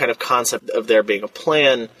whole kind of concept of there being a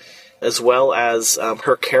plan, as well as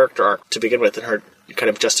her character arc to begin with, and her kind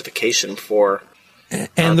of justification for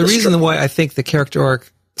and the reason why I think the character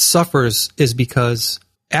arc suffers is because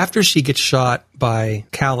after she gets shot by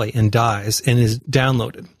Callie and dies and is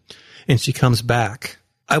downloaded, and she comes back,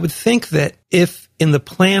 I would think that if in the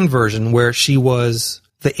plan version where she was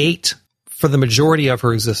the 8 for the majority of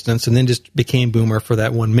her existence and then just became Boomer for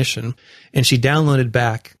that one mission, and she downloaded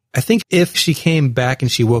back, I think if she came back and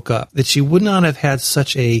she woke up, that she would not have had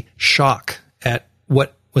such a shock at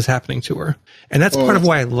what was happening to her. And that's part of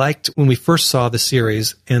why I liked when we first saw the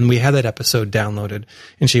series and we had that episode downloaded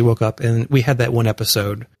and she woke up, and we had that one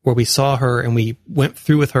episode where we saw her and we went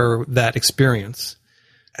through with her that experience.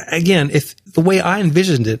 Again, if the way I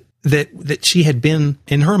envisioned it, that she had been,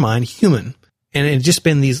 in her mind, human, and it had just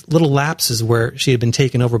been these little lapses where she had been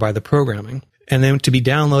taken over by the programming, and then to be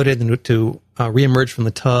downloaded and to reemerge from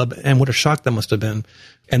the tub, and what a shock that must have been.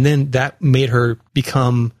 And then that made her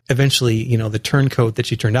become eventually, the turncoat that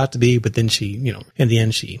she turned out to be, but then she, in the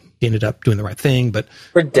end, she ended up doing the right thing. But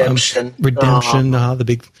redemption, the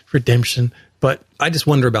big redemption. But I just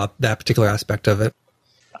wonder about that particular aspect of it.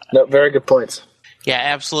 No, very good points. Yeah,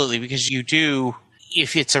 absolutely, because you do,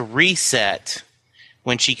 if it's a reset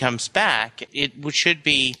when she comes back, it should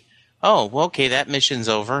be, oh, well, okay, that mission's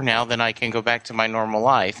over. Now then I can go back to my normal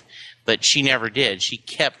life. But she never did. She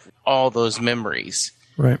kept all those memories.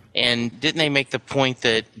 Right. And didn't they make the point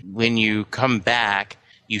that when you come back,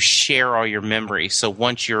 you share all your memories? So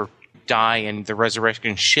once you die in the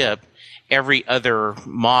resurrection ship, every other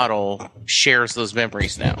model shares those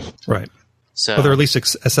memories now. Right. So, or they're at least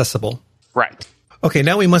accessible. Right. Okay,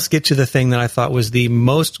 now we must get to the thing that I thought was the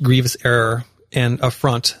most grievous error and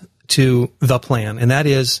affront to the plan, and that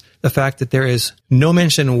is the fact that there is no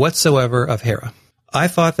mention whatsoever of Hera. I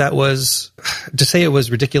thought that was, to say it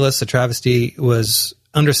was ridiculous, a travesty, was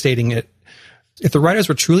understating it. If the writers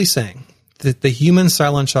were truly saying that the human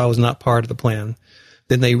Cylon Shaw was not part of the plan,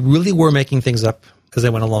 then they really were making things up as they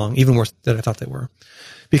went along, even worse than I thought they were.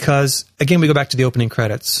 Because, again, we go back to the opening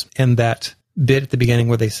credits and that bit at the beginning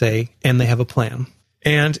where they say, and they have a plan.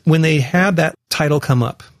 And when they had that title come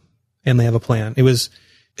up, and they have a plan, it was,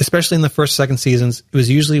 especially in the first, second seasons, it was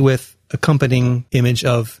usually with accompanying image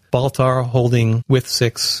of Baltar holding with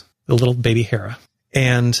 6, the little baby Hera.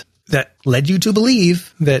 And that led you to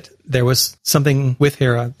believe that there was something with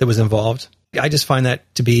Hera that was involved. I just find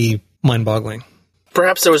that to be mind-boggling.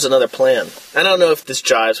 Perhaps there was another plan. I don't know if this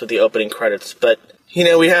jives with the opening credits, but,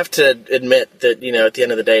 we have to admit that, at the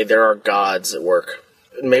end of the day, there are gods at work.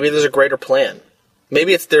 Maybe there's a greater plan.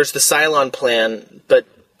 Maybe there's the Cylon plan, but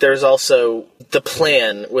there's also the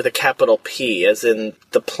plan with a capital P, as in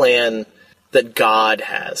the plan that God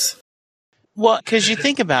has. Well, because you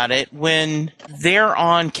think about it, when they're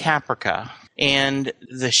on Caprica and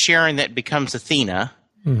the Sharon that becomes Athena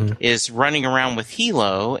is running around with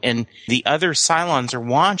Helo, and the other Cylons are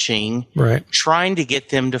watching, trying to get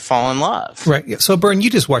them to fall in love. Right. So, Bern, you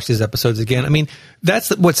just watched these episodes again. I mean,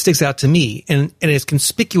 that's what sticks out to me, and it's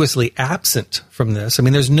conspicuously absent from this. I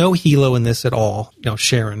mean, there's no Helo in this at all. No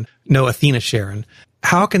Sharon, no Athena Sharon.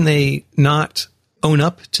 How can they not own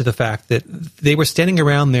up to the fact that they were standing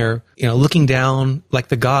around there, looking down like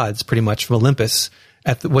the gods, pretty much from Olympus,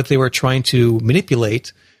 at what they were trying to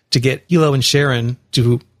manipulate to get Helo and Sharon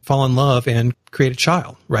to fall in love and create a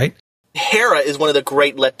child, right? Hera is one of the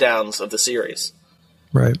great letdowns of the series.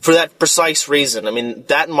 Right. For that precise reason. I mean,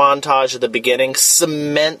 that montage at the beginning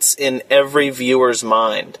cements in every viewer's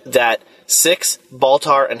mind that Six,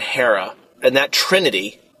 Baltar, and Hera, and that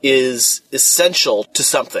trinity is essential to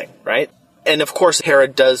something, right? And of course, Hera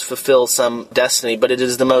does fulfill some destiny, but it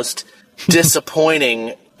is the most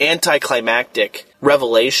disappointing, anticlimactic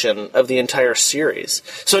revelation of the entire series.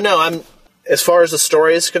 So no, as far as the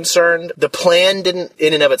story is concerned, the plan didn't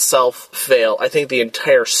in and of itself fail. I think the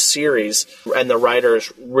entire series and the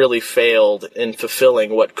writers really failed in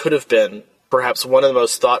fulfilling what could have been perhaps one of the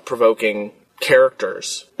most thought-provoking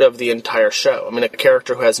characters of the entire show. I mean, a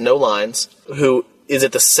character who has no lines, who is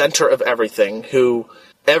at the center of everything, who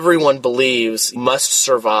everyone believes must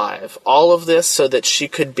survive. All of this so that she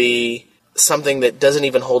could be something that doesn't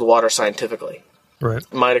even hold water scientifically. Right.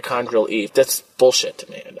 Mitochondrial Eve. That's bullshit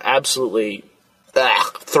to me. Absolutely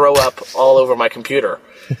throw up all over my computer.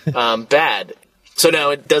 Bad. So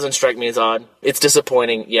no, it doesn't strike me as odd. It's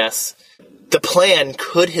disappointing, yes. The plan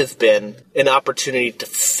could have been an opportunity to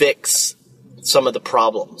fix some of the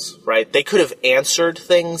problems, right? They could have answered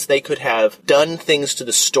things. They could have done things to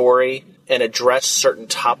the story and addressed certain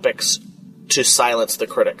topics to silence the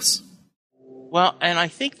critics. Well, and I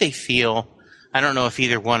think they feel, I don't know if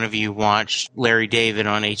either one of you watched Larry David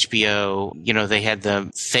on HBO. They had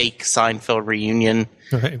the fake Seinfeld reunion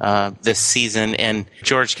this season, and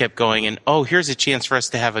George kept going, and here's a chance for us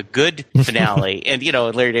to have a good finale. And,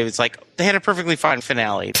 Larry David's like, they had a perfectly fine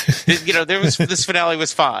finale. This finale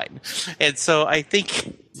was fine. And so I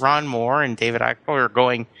think Ron Moore and David Eichel are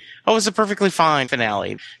going, it was a perfectly fine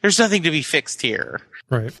finale. There's nothing to be fixed here.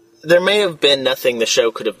 Right. There may have been nothing the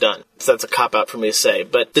show could have done. So that's a cop-out for me to say.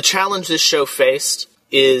 But the challenge this show faced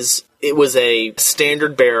is it was a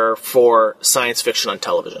standard bearer for science fiction on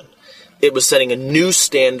television. It was setting a new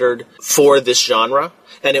standard for this genre,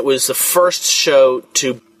 and it was the first show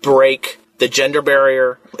to break the gender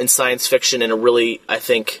barrier in science fiction in a really, I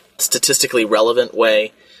think, statistically relevant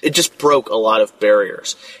way. It just broke a lot of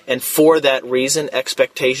barriers. And for that reason,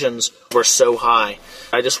 expectations were so high.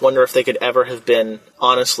 I just wonder if they could ever have been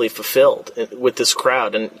honestly fulfilled with this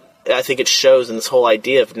crowd. And I think it shows in this whole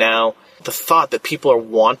idea of now the thought that people are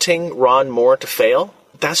wanting Ron Moore to fail.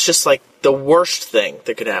 That's just like the worst thing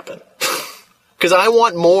that could happen. Because I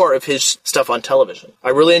want more of his stuff on television. I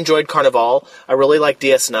really enjoyed Carnival. I really like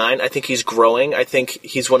DS9. I think he's growing. I think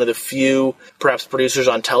he's one of the few, perhaps, producers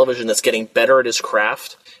on television that's getting better at his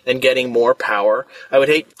craft and getting more power. I would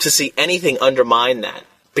hate to see anything undermine that,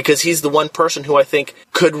 because he's the one person who I think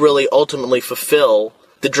could really ultimately fulfill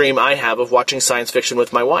the dream I have of watching science fiction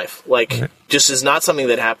with my wife. Just is not something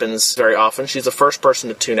that happens very often. She's the first person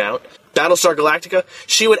to tune out. Battlestar Galactica,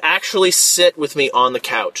 she would actually sit with me on the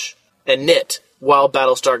couch and knit while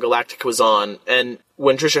Battlestar Galactica was on, and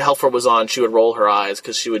when Tricia Helfer was on, she would roll her eyes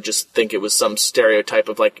because she would just think it was some stereotype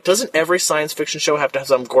of doesn't every science fiction show have to have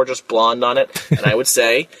some gorgeous blonde on it? And I would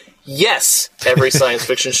say, yes, every science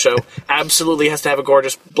fiction show absolutely has to have a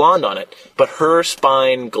gorgeous blonde on it, but her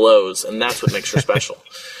spine glows, and that's what makes her special.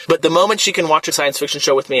 But the moment she can watch a science fiction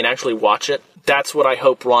show with me and actually watch it, that's what I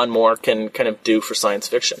hope Ron Moore can kind of do for science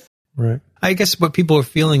fiction. Right. I guess what people are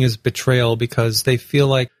feeling is betrayal, because they feel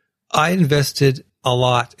like I invested a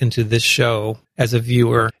lot into this show as a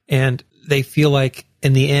viewer, and they feel like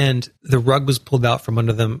in the end, the rug was pulled out from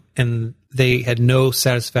under them and they had no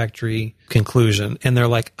satisfactory conclusion. And they're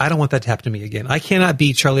like, I don't want that to happen to me again. I cannot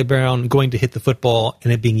be Charlie Brown going to hit the football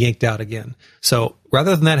and it being yanked out again. So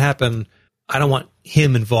rather than that happen, I don't want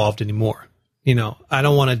him involved anymore. I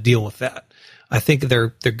don't want to deal with that. I think they're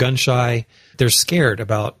gun shy. They're scared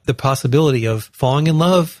about the possibility of falling in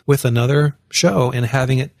love with another show and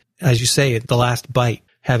having it, as you say, the last bite,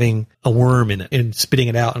 having a worm in it and spitting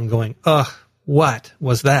it out and going, ugh, what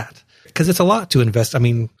was that? Because it's a lot to invest. I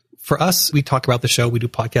mean, for us, we talk about the show, we do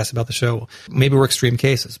podcasts about the show. Maybe we're extreme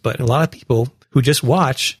cases, but a lot of people who just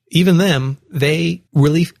watch, even them, they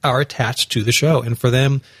really are attached to the show. And for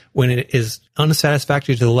them, when it is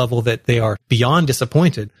unsatisfactory to the level that they are beyond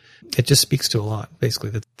disappointed, it just speaks to a lot,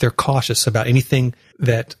 basically, that they're cautious about anything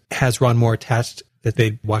that has Ron Moore attached that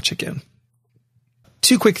they'd watch again.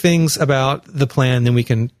 2 quick things about the plan, then we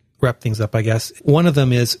can wrap things up, I guess. One of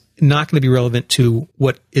them is not going to be relevant to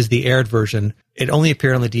what is the aired version. It only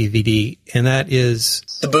appeared on the DVD, and that is...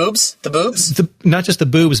 The boobs? The boobs? Not just the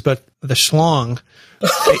boobs, but the schlong.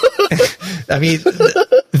 I mean,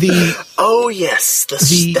 Oh, yes, the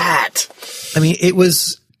stat. I mean, it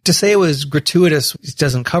was... To say it was gratuitous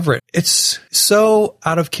doesn't cover it. It's so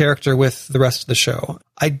out of character with the rest of the show.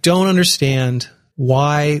 I don't understand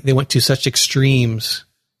why they went to such extremes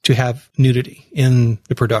to have nudity in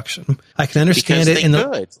the production. I can understand because it in the...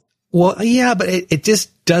 could. Well, yeah, but it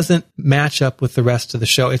just doesn't match up with the rest of the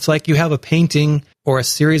show. It's like you have a painting or a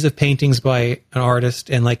series of paintings by an artist,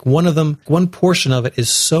 and like one portion of it is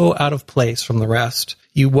so out of place from the rest.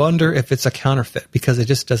 You wonder if it's a counterfeit because it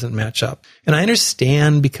just doesn't match up. And I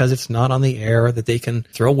understand because it's not on the air that they can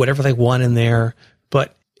throw whatever they want in there.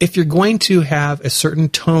 But if you're going to have a certain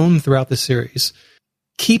tone throughout the series,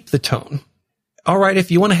 keep the tone. All right,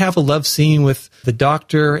 if you want to have a love scene with the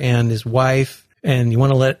doctor and his wife, and you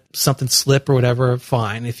want to let something slip or whatever,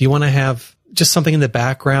 fine. If you want to have just something in the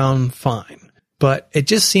background, fine. But it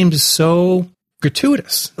just seemed so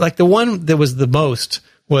gratuitous. Like the one that was the most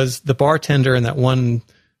was the bartender in that one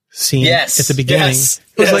scene at the beginning. Yes,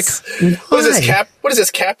 it was like, why? What is this,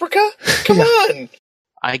 Caprica? Come on.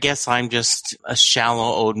 I guess I'm just a shallow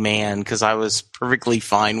old man because I was perfectly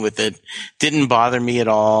fine with it. Didn't bother me at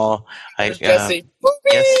all. Yes,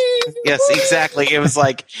 exactly. It was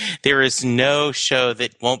like there is no show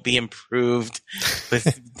that won't be improved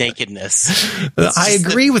with nakedness. I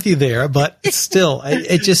agree with you there, but still,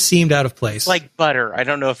 it just seemed out of place. Like butter. I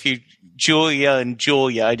don't know if you... Julia and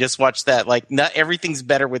Julia. I just watched that. Like, not everything's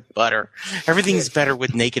better with butter. Everything's better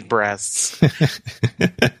with naked breasts.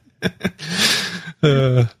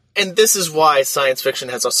 And this is why science fiction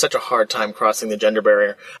has such a hard time crossing the gender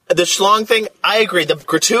barrier. The schlong thing, I agree. The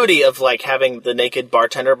gratuity of like having the naked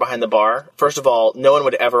bartender behind the bar. First of all, no one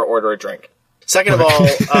would ever order a drink. Second of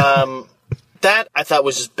all, that I thought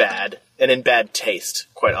was just bad and in bad taste,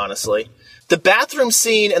 quite honestly. The bathroom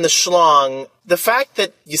scene and the schlong, the fact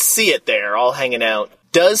that you see it there all hanging out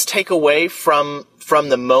does take away from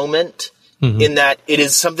the moment in that it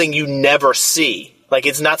is something you never see. Like,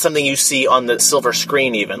 it's not something you see on the silver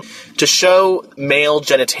screen even. To show male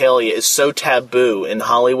genitalia is so taboo in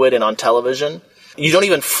Hollywood and on television, you don't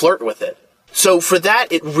even flirt with it. So for that,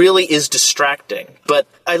 it really is distracting. But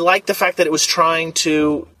I like the fact that it was trying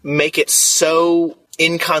to make it so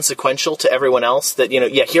inconsequential to everyone else that,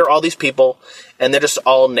 here are all these people and they're just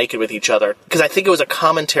all naked with each other. Because I think it was a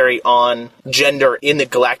commentary on gender in the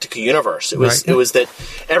Galactica universe. It was that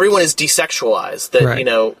everyone is desexualized,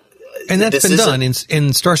 that, and that's been done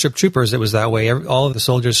in Starship Troopers. It was that way. All of the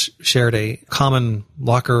soldiers shared a common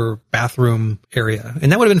locker bathroom area,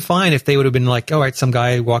 and that would have been fine if they would have been like, all right, some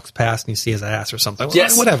guy walks past and you see his ass or something.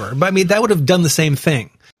 Yes. Whatever. But I mean, that would have done the same thing.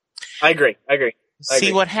 I agree.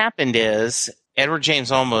 See, what happened is Edward James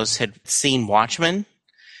Olmos had seen Watchmen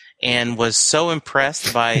and was so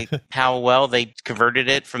impressed by how well they converted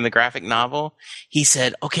it from the graphic novel. He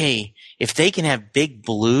said, okay, if they can have big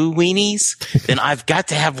blue weenies, then I've got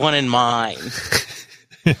to have one in mine.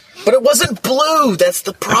 But it wasn't blue. That's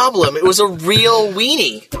the problem. It was a real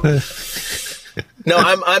weenie. No,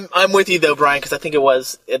 I'm with you though, Brian, because I think it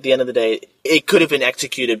was, at the end of the day, it could have been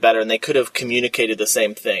executed better and they could have communicated the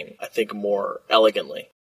same thing, I think, more elegantly.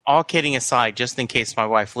 All kidding aside, just in case my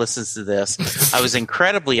wife listens to this, I was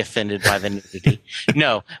incredibly offended by the nudity.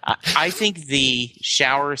 No, I think the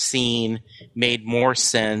shower scene made more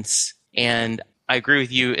sense, and I agree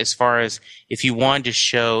with you as far as if you wanted to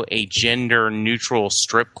show a gender-neutral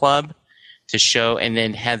strip club to show and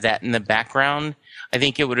then have that in the background, I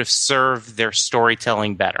think it would have served their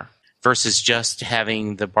storytelling better versus just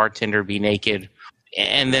having the bartender be naked.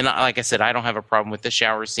 And then, like I said, I don't have a problem with the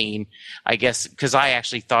shower scene, I guess, because I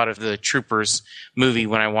actually thought of the Troopers movie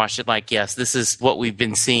when I watched it like, yes, this is what we've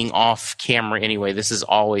been seeing off camera anyway. This has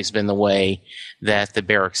always been the way that the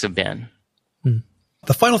barracks have been.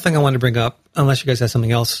 The final thing I wanted to bring up, unless you guys had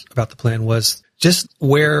something else about the plan, was just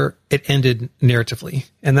where it ended narratively.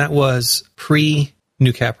 And that was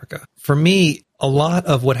pre-New Caprica. For me, a lot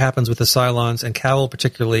of what happens with the Cylons and Cavil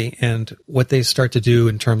particularly, and what they start to do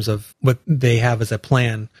in terms of what they have as a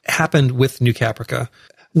plan, happened with New Caprica.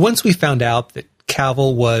 Once we found out that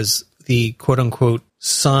Cavil was the quote-unquote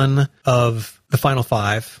son of the Final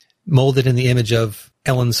Five, molded in the image of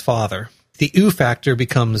Ellen's father, the ooh factor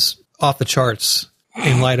becomes off the charts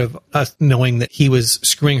in light of us knowing that he was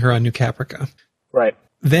screwing her on New Caprica. Right.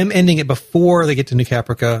 Them ending it before they get to New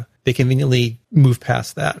Caprica, they conveniently move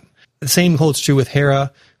past that. The same holds true with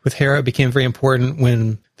Hera, with Hera. It became very important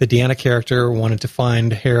when the Deanna character wanted to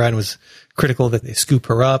find Hera and was critical that they scoop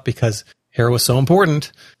her up because Hera was so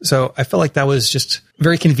important. So I felt like that was just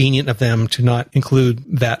very convenient of them to not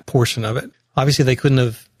include that portion of it. Obviously, they couldn't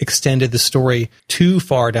have extended the story too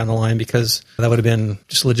far down the line because that would have been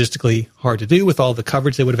just logistically hard to do with all the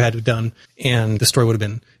coverage they would have had to have done. And the story would have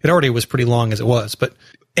been, it already was pretty long as it was, but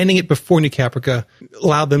ending it before New Caprica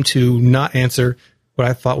allowed them to not answer what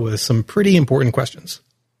I thought was some pretty important questions.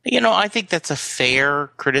 I think that's a fair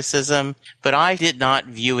criticism, but I did not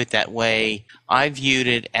view it that way. I viewed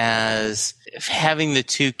it as having the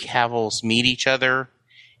two Cavils meet each other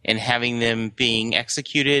and having them being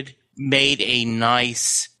executed made a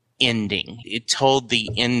nice ending. It told the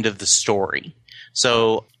end of the story.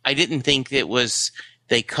 So I didn't think it was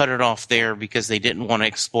they cut it off there because they didn't want to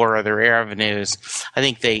explore other avenues. I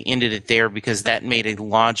think they ended it there because that made a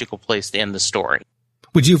logical place to end the story.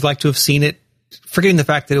 Would you have liked to have seen it? Forgetting the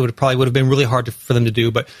fact that it probably would have been really hard for them to do,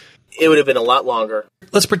 but it would have been a lot longer.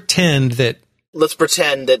 Let's pretend that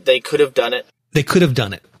they could have done it. They could have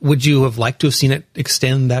done it. Would you have liked to have seen it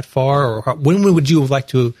extend that far? Or when would you have liked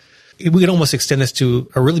to? We could almost extend this to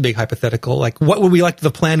a really big hypothetical. Like, what would we like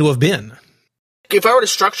the plan to have been? If I were to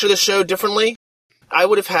structure the show differently, I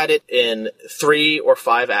would have had it in 3 or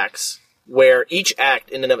 5 acts, where each act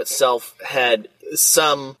in and of itself had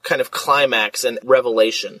some kind of climax and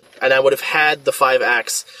revelation. And I would have had the 5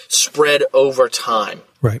 acts spread over time.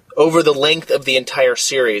 Right. Over the length of the entire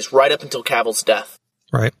series, right up until Cavil's death.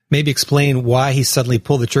 Right. Maybe explain why he suddenly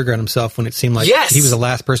pulled the trigger on himself when it seemed like he was the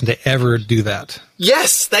last person to ever do that.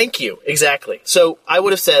 Yes, thank you. Exactly. So I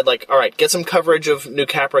would have said, all right, get some coverage of New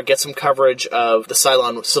Capra, get some coverage of the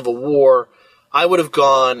Cylon Civil War. I would have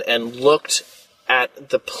gone and looked at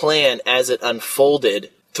the plan as it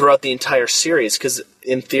unfolded throughout the entire series, because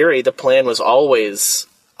in theory, the plan was always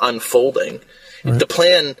unfolding. Right. The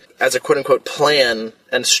plan, as a quote-unquote plan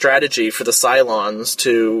and strategy for the Cylons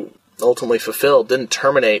to ultimately fulfill, didn't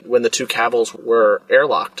terminate when the two Cavils were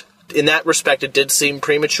airlocked. In that respect, it did seem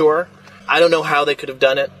premature. I don't know how they could have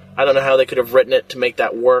done it. I don't know how they could have written it to make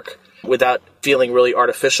that work without feeling really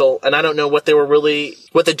artificial. And I don't know what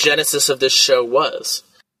the genesis of this show was.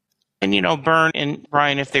 And, Byrne and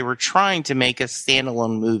Brian, if they were trying to make a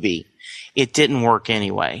standalone movie, it didn't work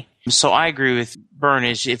anyway. So I agree with Byrne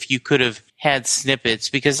is if you could have had snippets,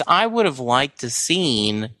 because I would have liked to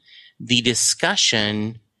seen the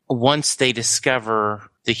discussion once they discover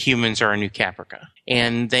the humans are a New Caprica.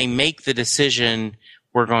 And they make the decision,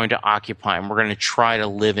 we're going to occupy them. We're going to try to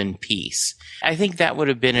live in peace. I think that would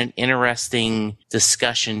have been an interesting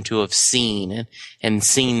discussion to have seen and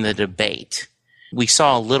seen the debate. We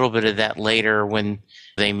saw a little bit of that later when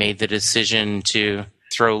they made the decision to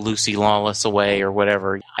throw Lucy Lawless away or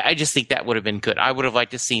whatever. I just think that would have been good. I would have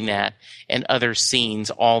liked to have seen that and other scenes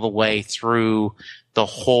all the way through the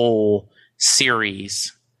whole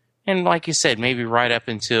series. And like you said, maybe right up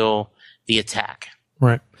until the attack.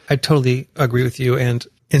 Right. I totally agree with you. And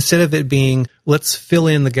instead of it being, let's fill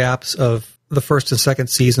in the gaps of the first and second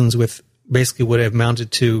seasons with basically would have amounted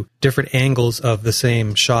to different angles of the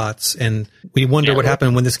same shots. And we wonder what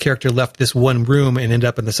happened when this character left this one room and ended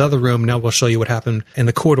up in this other room. Now we'll show you what happened in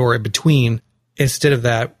the corridor in between. Instead of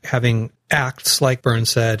that, having acts, like Byrne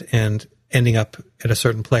said, and ending up at a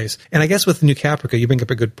certain place. And I guess with New Caprica, you bring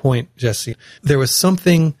up a good point, Jesse. There was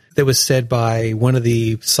something that was said by one of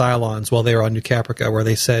the Cylons while they were on New Caprica where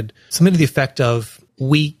they said something to the effect of,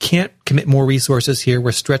 we can't commit more resources here.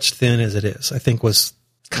 We're stretched thin as it is, I think was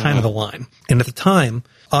kind of the line. And at the time,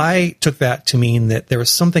 I took that to mean that there was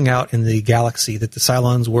something out in the galaxy that the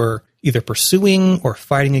Cylons were either pursuing or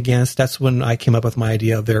fighting against. That's when I came up with my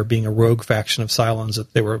idea of there being a rogue faction of Cylons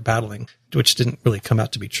that they were battling, which didn't really come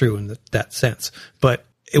out to be true in that sense. But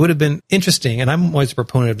it would have been interesting, and I'm always a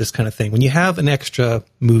proponent of this kind of thing. When you have an extra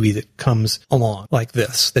movie that comes along like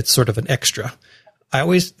this, that's sort of an extra, I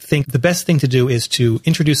always think the best thing to do is to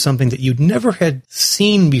introduce something that you'd never had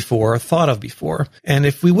seen before or thought of before. And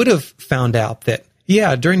if we would have found out that,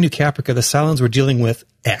 during New Caprica, the Cylons were dealing with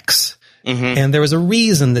X, and there was a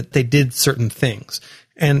reason that they did certain things.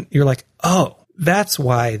 And you're like, oh, that's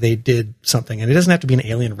why they did something. And it doesn't have to be an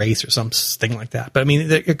alien race or something like that. But I mean,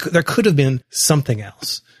 there could have been something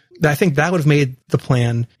else. I think that would have made the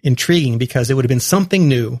plan intriguing because it would have been something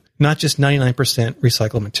new, not just 99%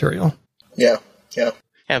 recycled material. Yeah. Yeah.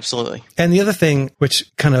 Absolutely. And the other thing,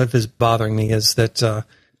 which kind of is bothering me, is that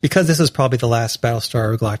because this is probably the last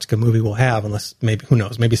Battlestar Galactica movie we'll have, unless maybe, who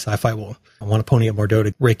knows, maybe Sci-Fi will want to pony up more dough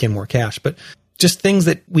to rake in more cash, but just things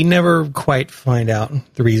that we never quite find out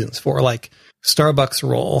the reasons for, like Starbuck's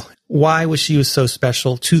role. Why was she so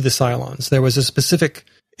special to the Cylons? There was a specific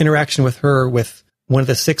interaction with her with one of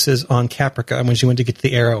the Sixes on Caprica when she went to get to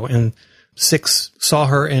the arrow, and Six saw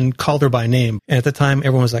her and called her by name. And at the time,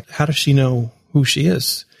 everyone was like, how does she know who she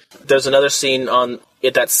is? There's another scene on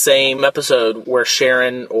that same episode where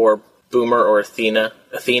Sharon or Boomer or Athena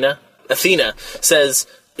says,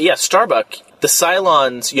 yeah, Starbuck, the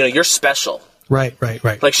Cylons, you're special. Right.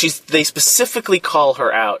 Like they specifically call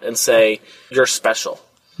her out and say, you're special.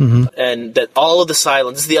 Mm-hmm. And that all of the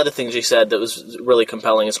Cylons, this is the other thing she said that was really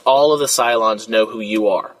compelling, is all of the Cylons know who you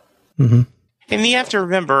are. Mm-hmm. And you have to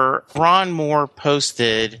remember, Ron Moore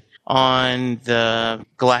posted on the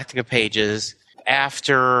Galactica pages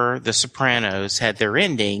after The Sopranos had their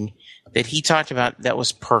ending that he talked about that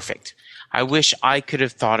was perfect. I wish I could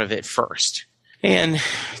have thought of it first. And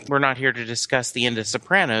we're not here to discuss the end of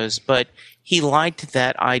Sopranos, but he liked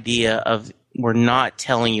that idea of we're not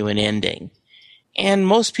telling you an ending. And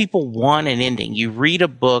most people want an ending. You read a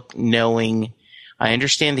book knowing, I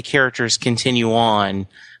understand the characters continue on,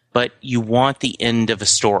 but you want the end of a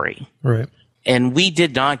story. Right. And we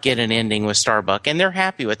did not get an ending with Starbuck, and they're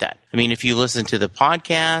happy with that. I mean, if you listen to the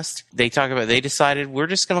podcast, they decided, we're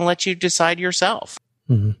just going to let you decide yourself.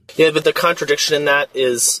 Mm-hmm. Yeah, but the contradiction in that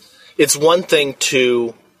is, it's one thing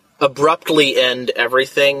to abruptly end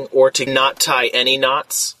everything or to not tie any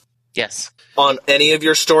knots. Yes. On any of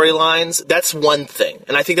your storylines. That's one thing.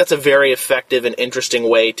 And I think that's a very effective and interesting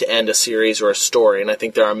way to end a series or a story. And I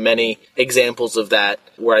think there are many examples of that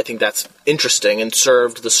where I think that's interesting and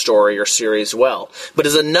served the story or series well. But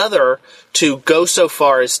as another, to go so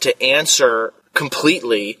far as to answer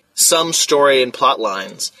completely some story and plot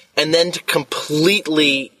lines, and then to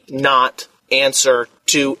completely not answer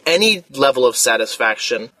to any level of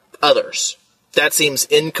satisfaction others. That seems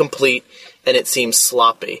incomplete, and it seems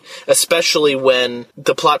sloppy, especially when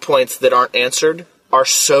the plot points that aren't answered are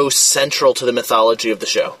so central to the mythology of the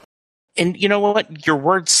show. And you know what? Your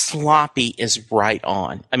word sloppy is right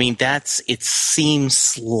on. I mean, it seems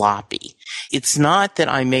sloppy. It's not that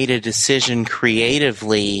I made a decision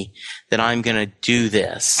creatively that I'm going to do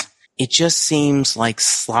this. It just seems like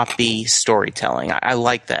sloppy storytelling. I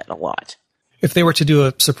like that a lot. If they were to do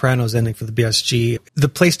a Sopranos ending for the BSG, the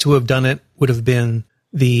place to have done it would have been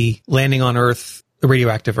the landing on Earth, the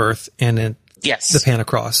radioactive Earth, and then the Pan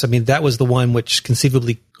Across. I mean, that was the one which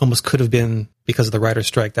conceivably almost could have been, because of the writer's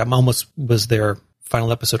strike, that almost was their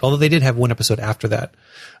final episode. Although they did have one episode after that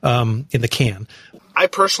in the can. I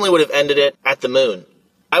personally would have ended it at the moon.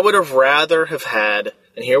 I would have rather have had,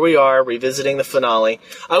 and here we are revisiting the finale,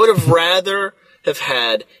 I would have rather have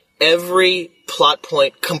had every plot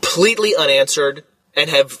point completely unanswered and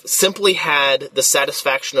have simply had the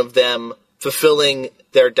satisfaction of them fulfilling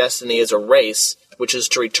their destiny as a race, which is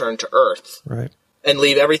to return to Earth. Right. And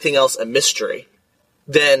leave everything else a mystery,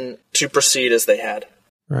 than to proceed as they had.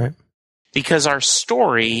 Right. Because our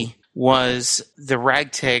story was the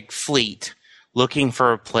ragtag fleet looking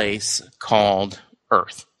for a place called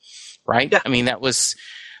Earth. Right? Yeah. I mean, that was,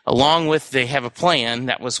 along with they have a plan,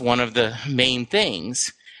 that was one of the main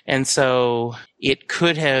things. And so it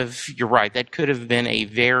could have, you're right, that could have been a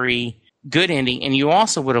very good ending, and you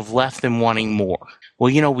also would have left them wanting more.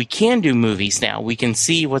 Well, we can do movies now. We can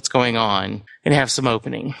see what's going on and have some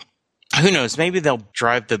opening. Who knows? Maybe they'll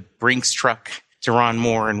drive the Brinks truck to Ron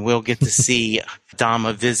Moore and we'll get to see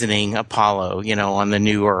Adama visiting Apollo, on the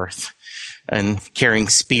new Earth and carrying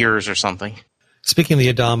spears or something. Speaking of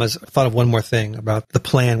the Adamas, I thought of one more thing about the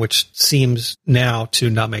plan, which seems now to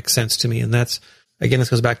not make sense to me, and that's, again, this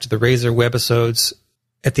goes back to the Razor webisodes.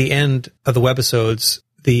 At the end of the webisodes,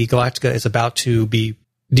 the Galactica is about to be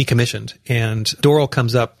decommissioned, and Doral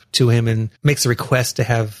comes up to him and makes a request to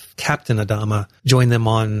have Captain Adama join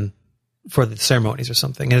them for the ceremonies or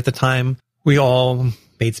something. And at the time, we all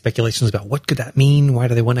made speculations about what could that mean? Why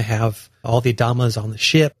do they want to have all the Adamas on the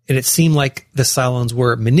ship? And it seemed like the Cylons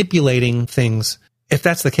were manipulating things. If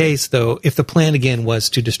that's the case, though, if the plan again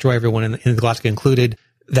was to destroy everyone in the Galactica included,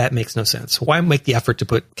 that makes no sense. Why make the effort to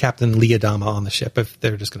put Captain Lee Adama on the ship if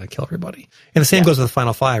they're just going to kill everybody? And the same goes with the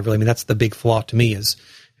Final Five, really. I mean, that's the big flaw to me, is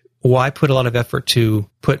why put a lot of effort to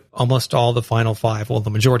put almost all the Final Five, well,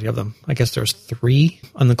 the majority of them. I guess there's 3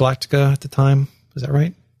 on the Galactica at the time. Is that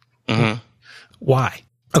right? Mm-hmm. Why?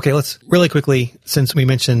 Okay, let's really quickly, since we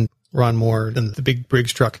mentioned Ron Moore and the big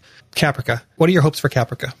Briggs truck, Caprica. What are your hopes for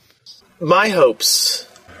Caprica? My hopes,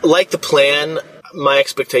 like the plan, my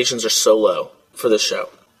expectations are so low for this show.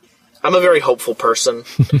 I'm a very hopeful person.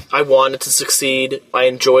 I want it to succeed. I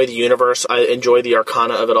enjoy the universe. I enjoy the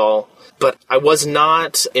arcana of it all. But I was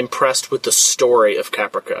not impressed with the story of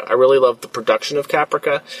Caprica. I really loved the production of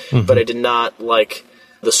Caprica, but I did not like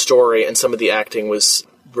the story, and some of the acting was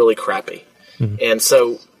really crappy. And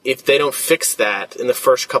so if they don't fix that in the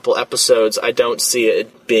first couple episodes, I don't see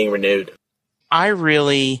it being renewed. I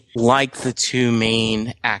really like the two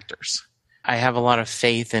main actors. I have a lot of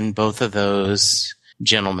faith in both of those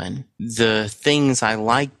gentlemen. The things I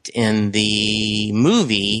liked in the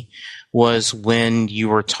movie was when you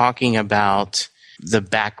were talking about the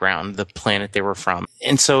background, the planet they were from.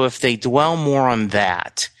 And so if they dwell more on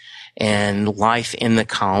that and life in the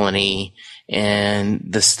colony and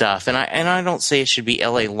the stuff, and I don't say it should be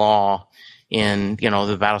LA Law in,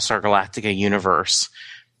 the Battlestar Galactica universe,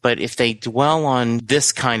 but if they dwell on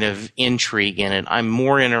this kind of intrigue in it, I'm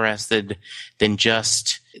more interested than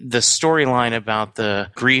just the storyline about the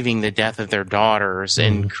grieving the death of their daughters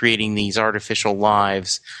and creating these artificial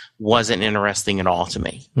lives wasn't interesting at all to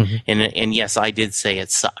me. And yes, I did say it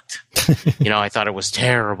sucked. I thought it was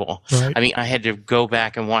terrible. Right. I mean, I had to go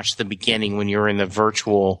back and watch the beginning when you were in the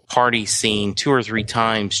virtual party scene 2 or 3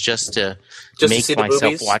 times just to make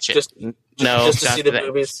myself watch it. Just to see the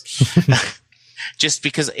boobies. Just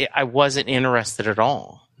because I wasn't interested at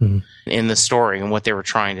all in the story and what they were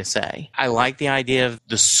trying to say. I like the idea of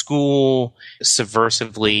the school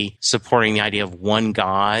subversively supporting the idea of one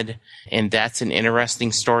God, and that's an interesting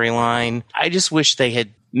storyline. I just wish they had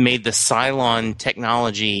made the Cylon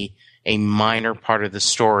technology a minor part of the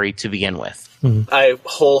story to begin with. I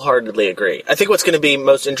wholeheartely agree. I think what's going to be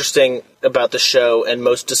most interesting about the show and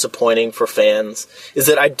most disappointing for fans is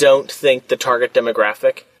that I don't think the target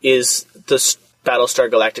demographic is the Battlestar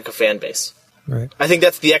Galactica fan base. Right. I think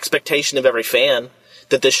that's the expectation of every fan,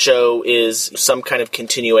 that this show is some kind of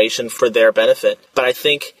continuation for their benefit. But I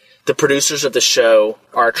think the producers of the show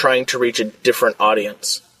are trying to reach a different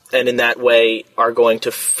audience, and in that way are going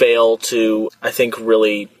to fail to, I think,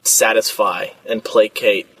 really satisfy and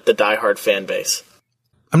placate the diehard fan base.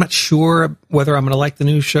 I'm not sure whether I'm going to like the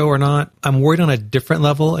new show or not. I'm worried on a different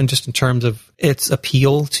level, and just in terms of its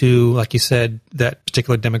appeal to, like you said, that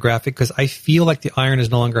particular demographic, because I feel like the iron is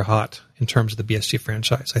no longer hot in terms of the BSG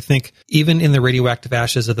franchise. I think even in the radioactive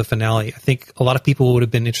ashes of the finale, I think a lot of people would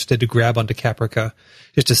have been interested to grab onto Caprica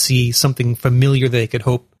just to see something familiar they could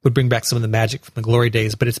hope would bring back some of the magic from the glory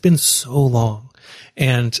days. But it's been so long,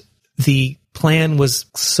 and the plan was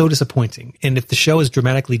so disappointing. And if the show is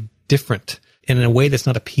dramatically different and in a way that's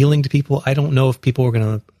not appealing to people, I don't know if people are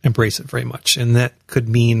going to embrace it very much. And that could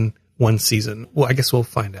mean one season. Well, I guess we'll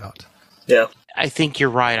find out. Yeah. I think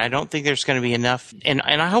you're right. I don't think there's going to be enough, and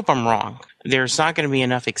I hope I'm wrong. There's not going to be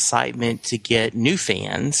enough excitement to get new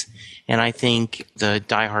fans, and I think the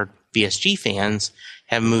diehard BSG fans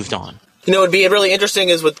have moved on. What would be really interesting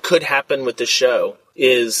is what could happen with the show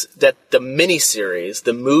is that the miniseries,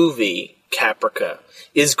 the movie Caprica,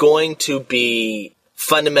 is going to be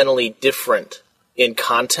fundamentally different in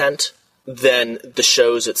content than the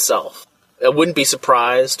shows itself. I wouldn't be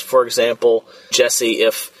surprised, for example, Jesse,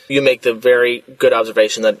 if you make the very good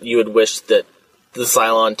observation that you would wish that the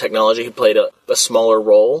Cylon technology had played a smaller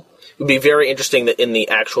role. It would be very interesting that in the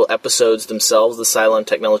actual episodes themselves, the Cylon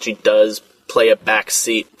technology does play a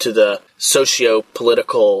backseat to the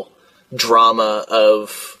socio-political drama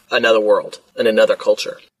of another world and another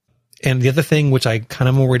culture. And the other thing which I kind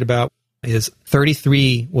of worried about is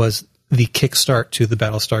 33 was the kickstart to the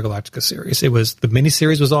Battlestar Galactica series. It was, the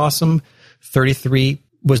miniseries was awesome. 33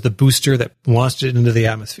 was the booster that launched it into the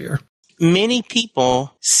atmosphere. Many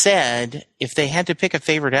people said if they had to pick a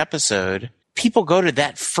favorite episode, people go to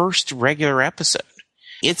that first regular episode.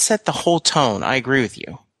 It set the whole tone. I agree with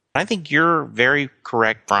you. I think you're very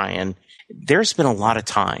correct, Brian. There's been a lot of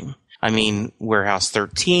time. I mean, Warehouse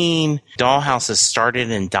 13, Dollhouse has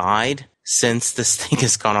started and died since this thing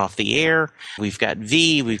has gone off the air. We've got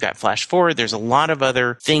V, we've got Flash Forward. There's a lot of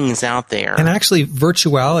other things out there. And actually,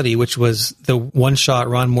 Virtuality, which was the one-shot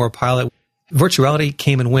Ron Moore pilot, Virtuality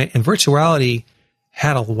came and went, and Virtuality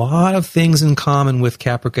had a lot of things in common with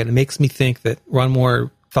Caprica, and it makes me think that Ron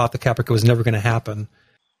Moore thought the Caprica was never going to happen.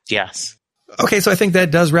 Yes. Okay, so I think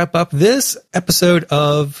that does wrap up this episode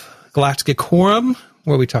of Galactica Quorum,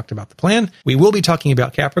 where we talked about the plan. We will be talking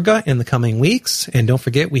about Caprica in the coming weeks. And don't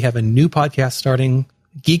forget, we have a new podcast starting,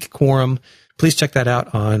 Geek Quorum. Please check that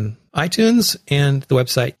out on iTunes and the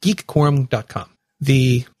website geekquorum.com.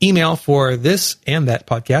 The email for this and that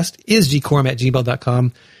podcast is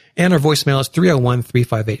gquorum@gmail.com. And our voicemail is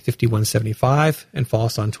 301-358-5175. And follow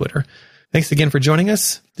us on Twitter. Thanks again for joining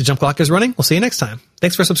us. The Jump Clock is running. We'll see you next time.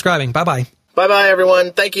 Thanks for subscribing. Bye-bye. Bye-bye,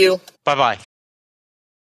 everyone. Thank you. Bye-bye.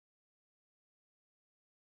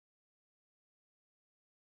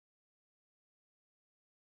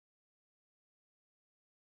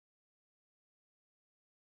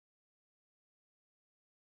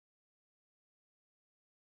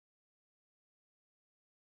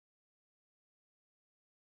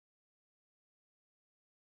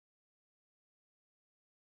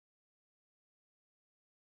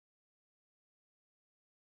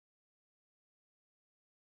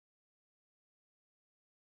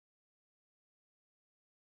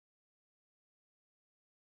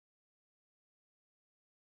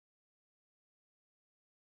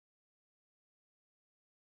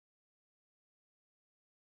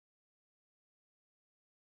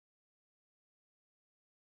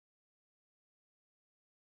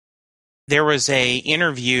 there was a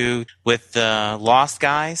interview with the Lost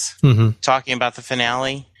guys talking about the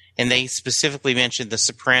finale, and they specifically mentioned The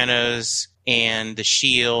Sopranos and The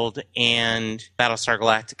Shield and Battlestar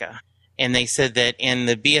Galactica. And they said that in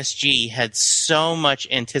the BSG had so much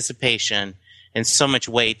anticipation and so much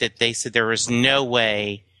weight that they said there was no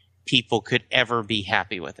way people could ever be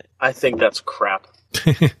happy with it. I think that's crap.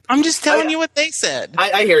 I'm just telling you what they said.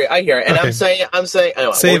 I hear it. And Okay. I'm saying. I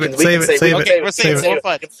know, Save it. Okay, we'll Save save it.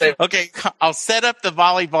 it. Okay, I'll set up the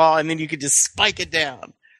volleyball and then you can just spike it down.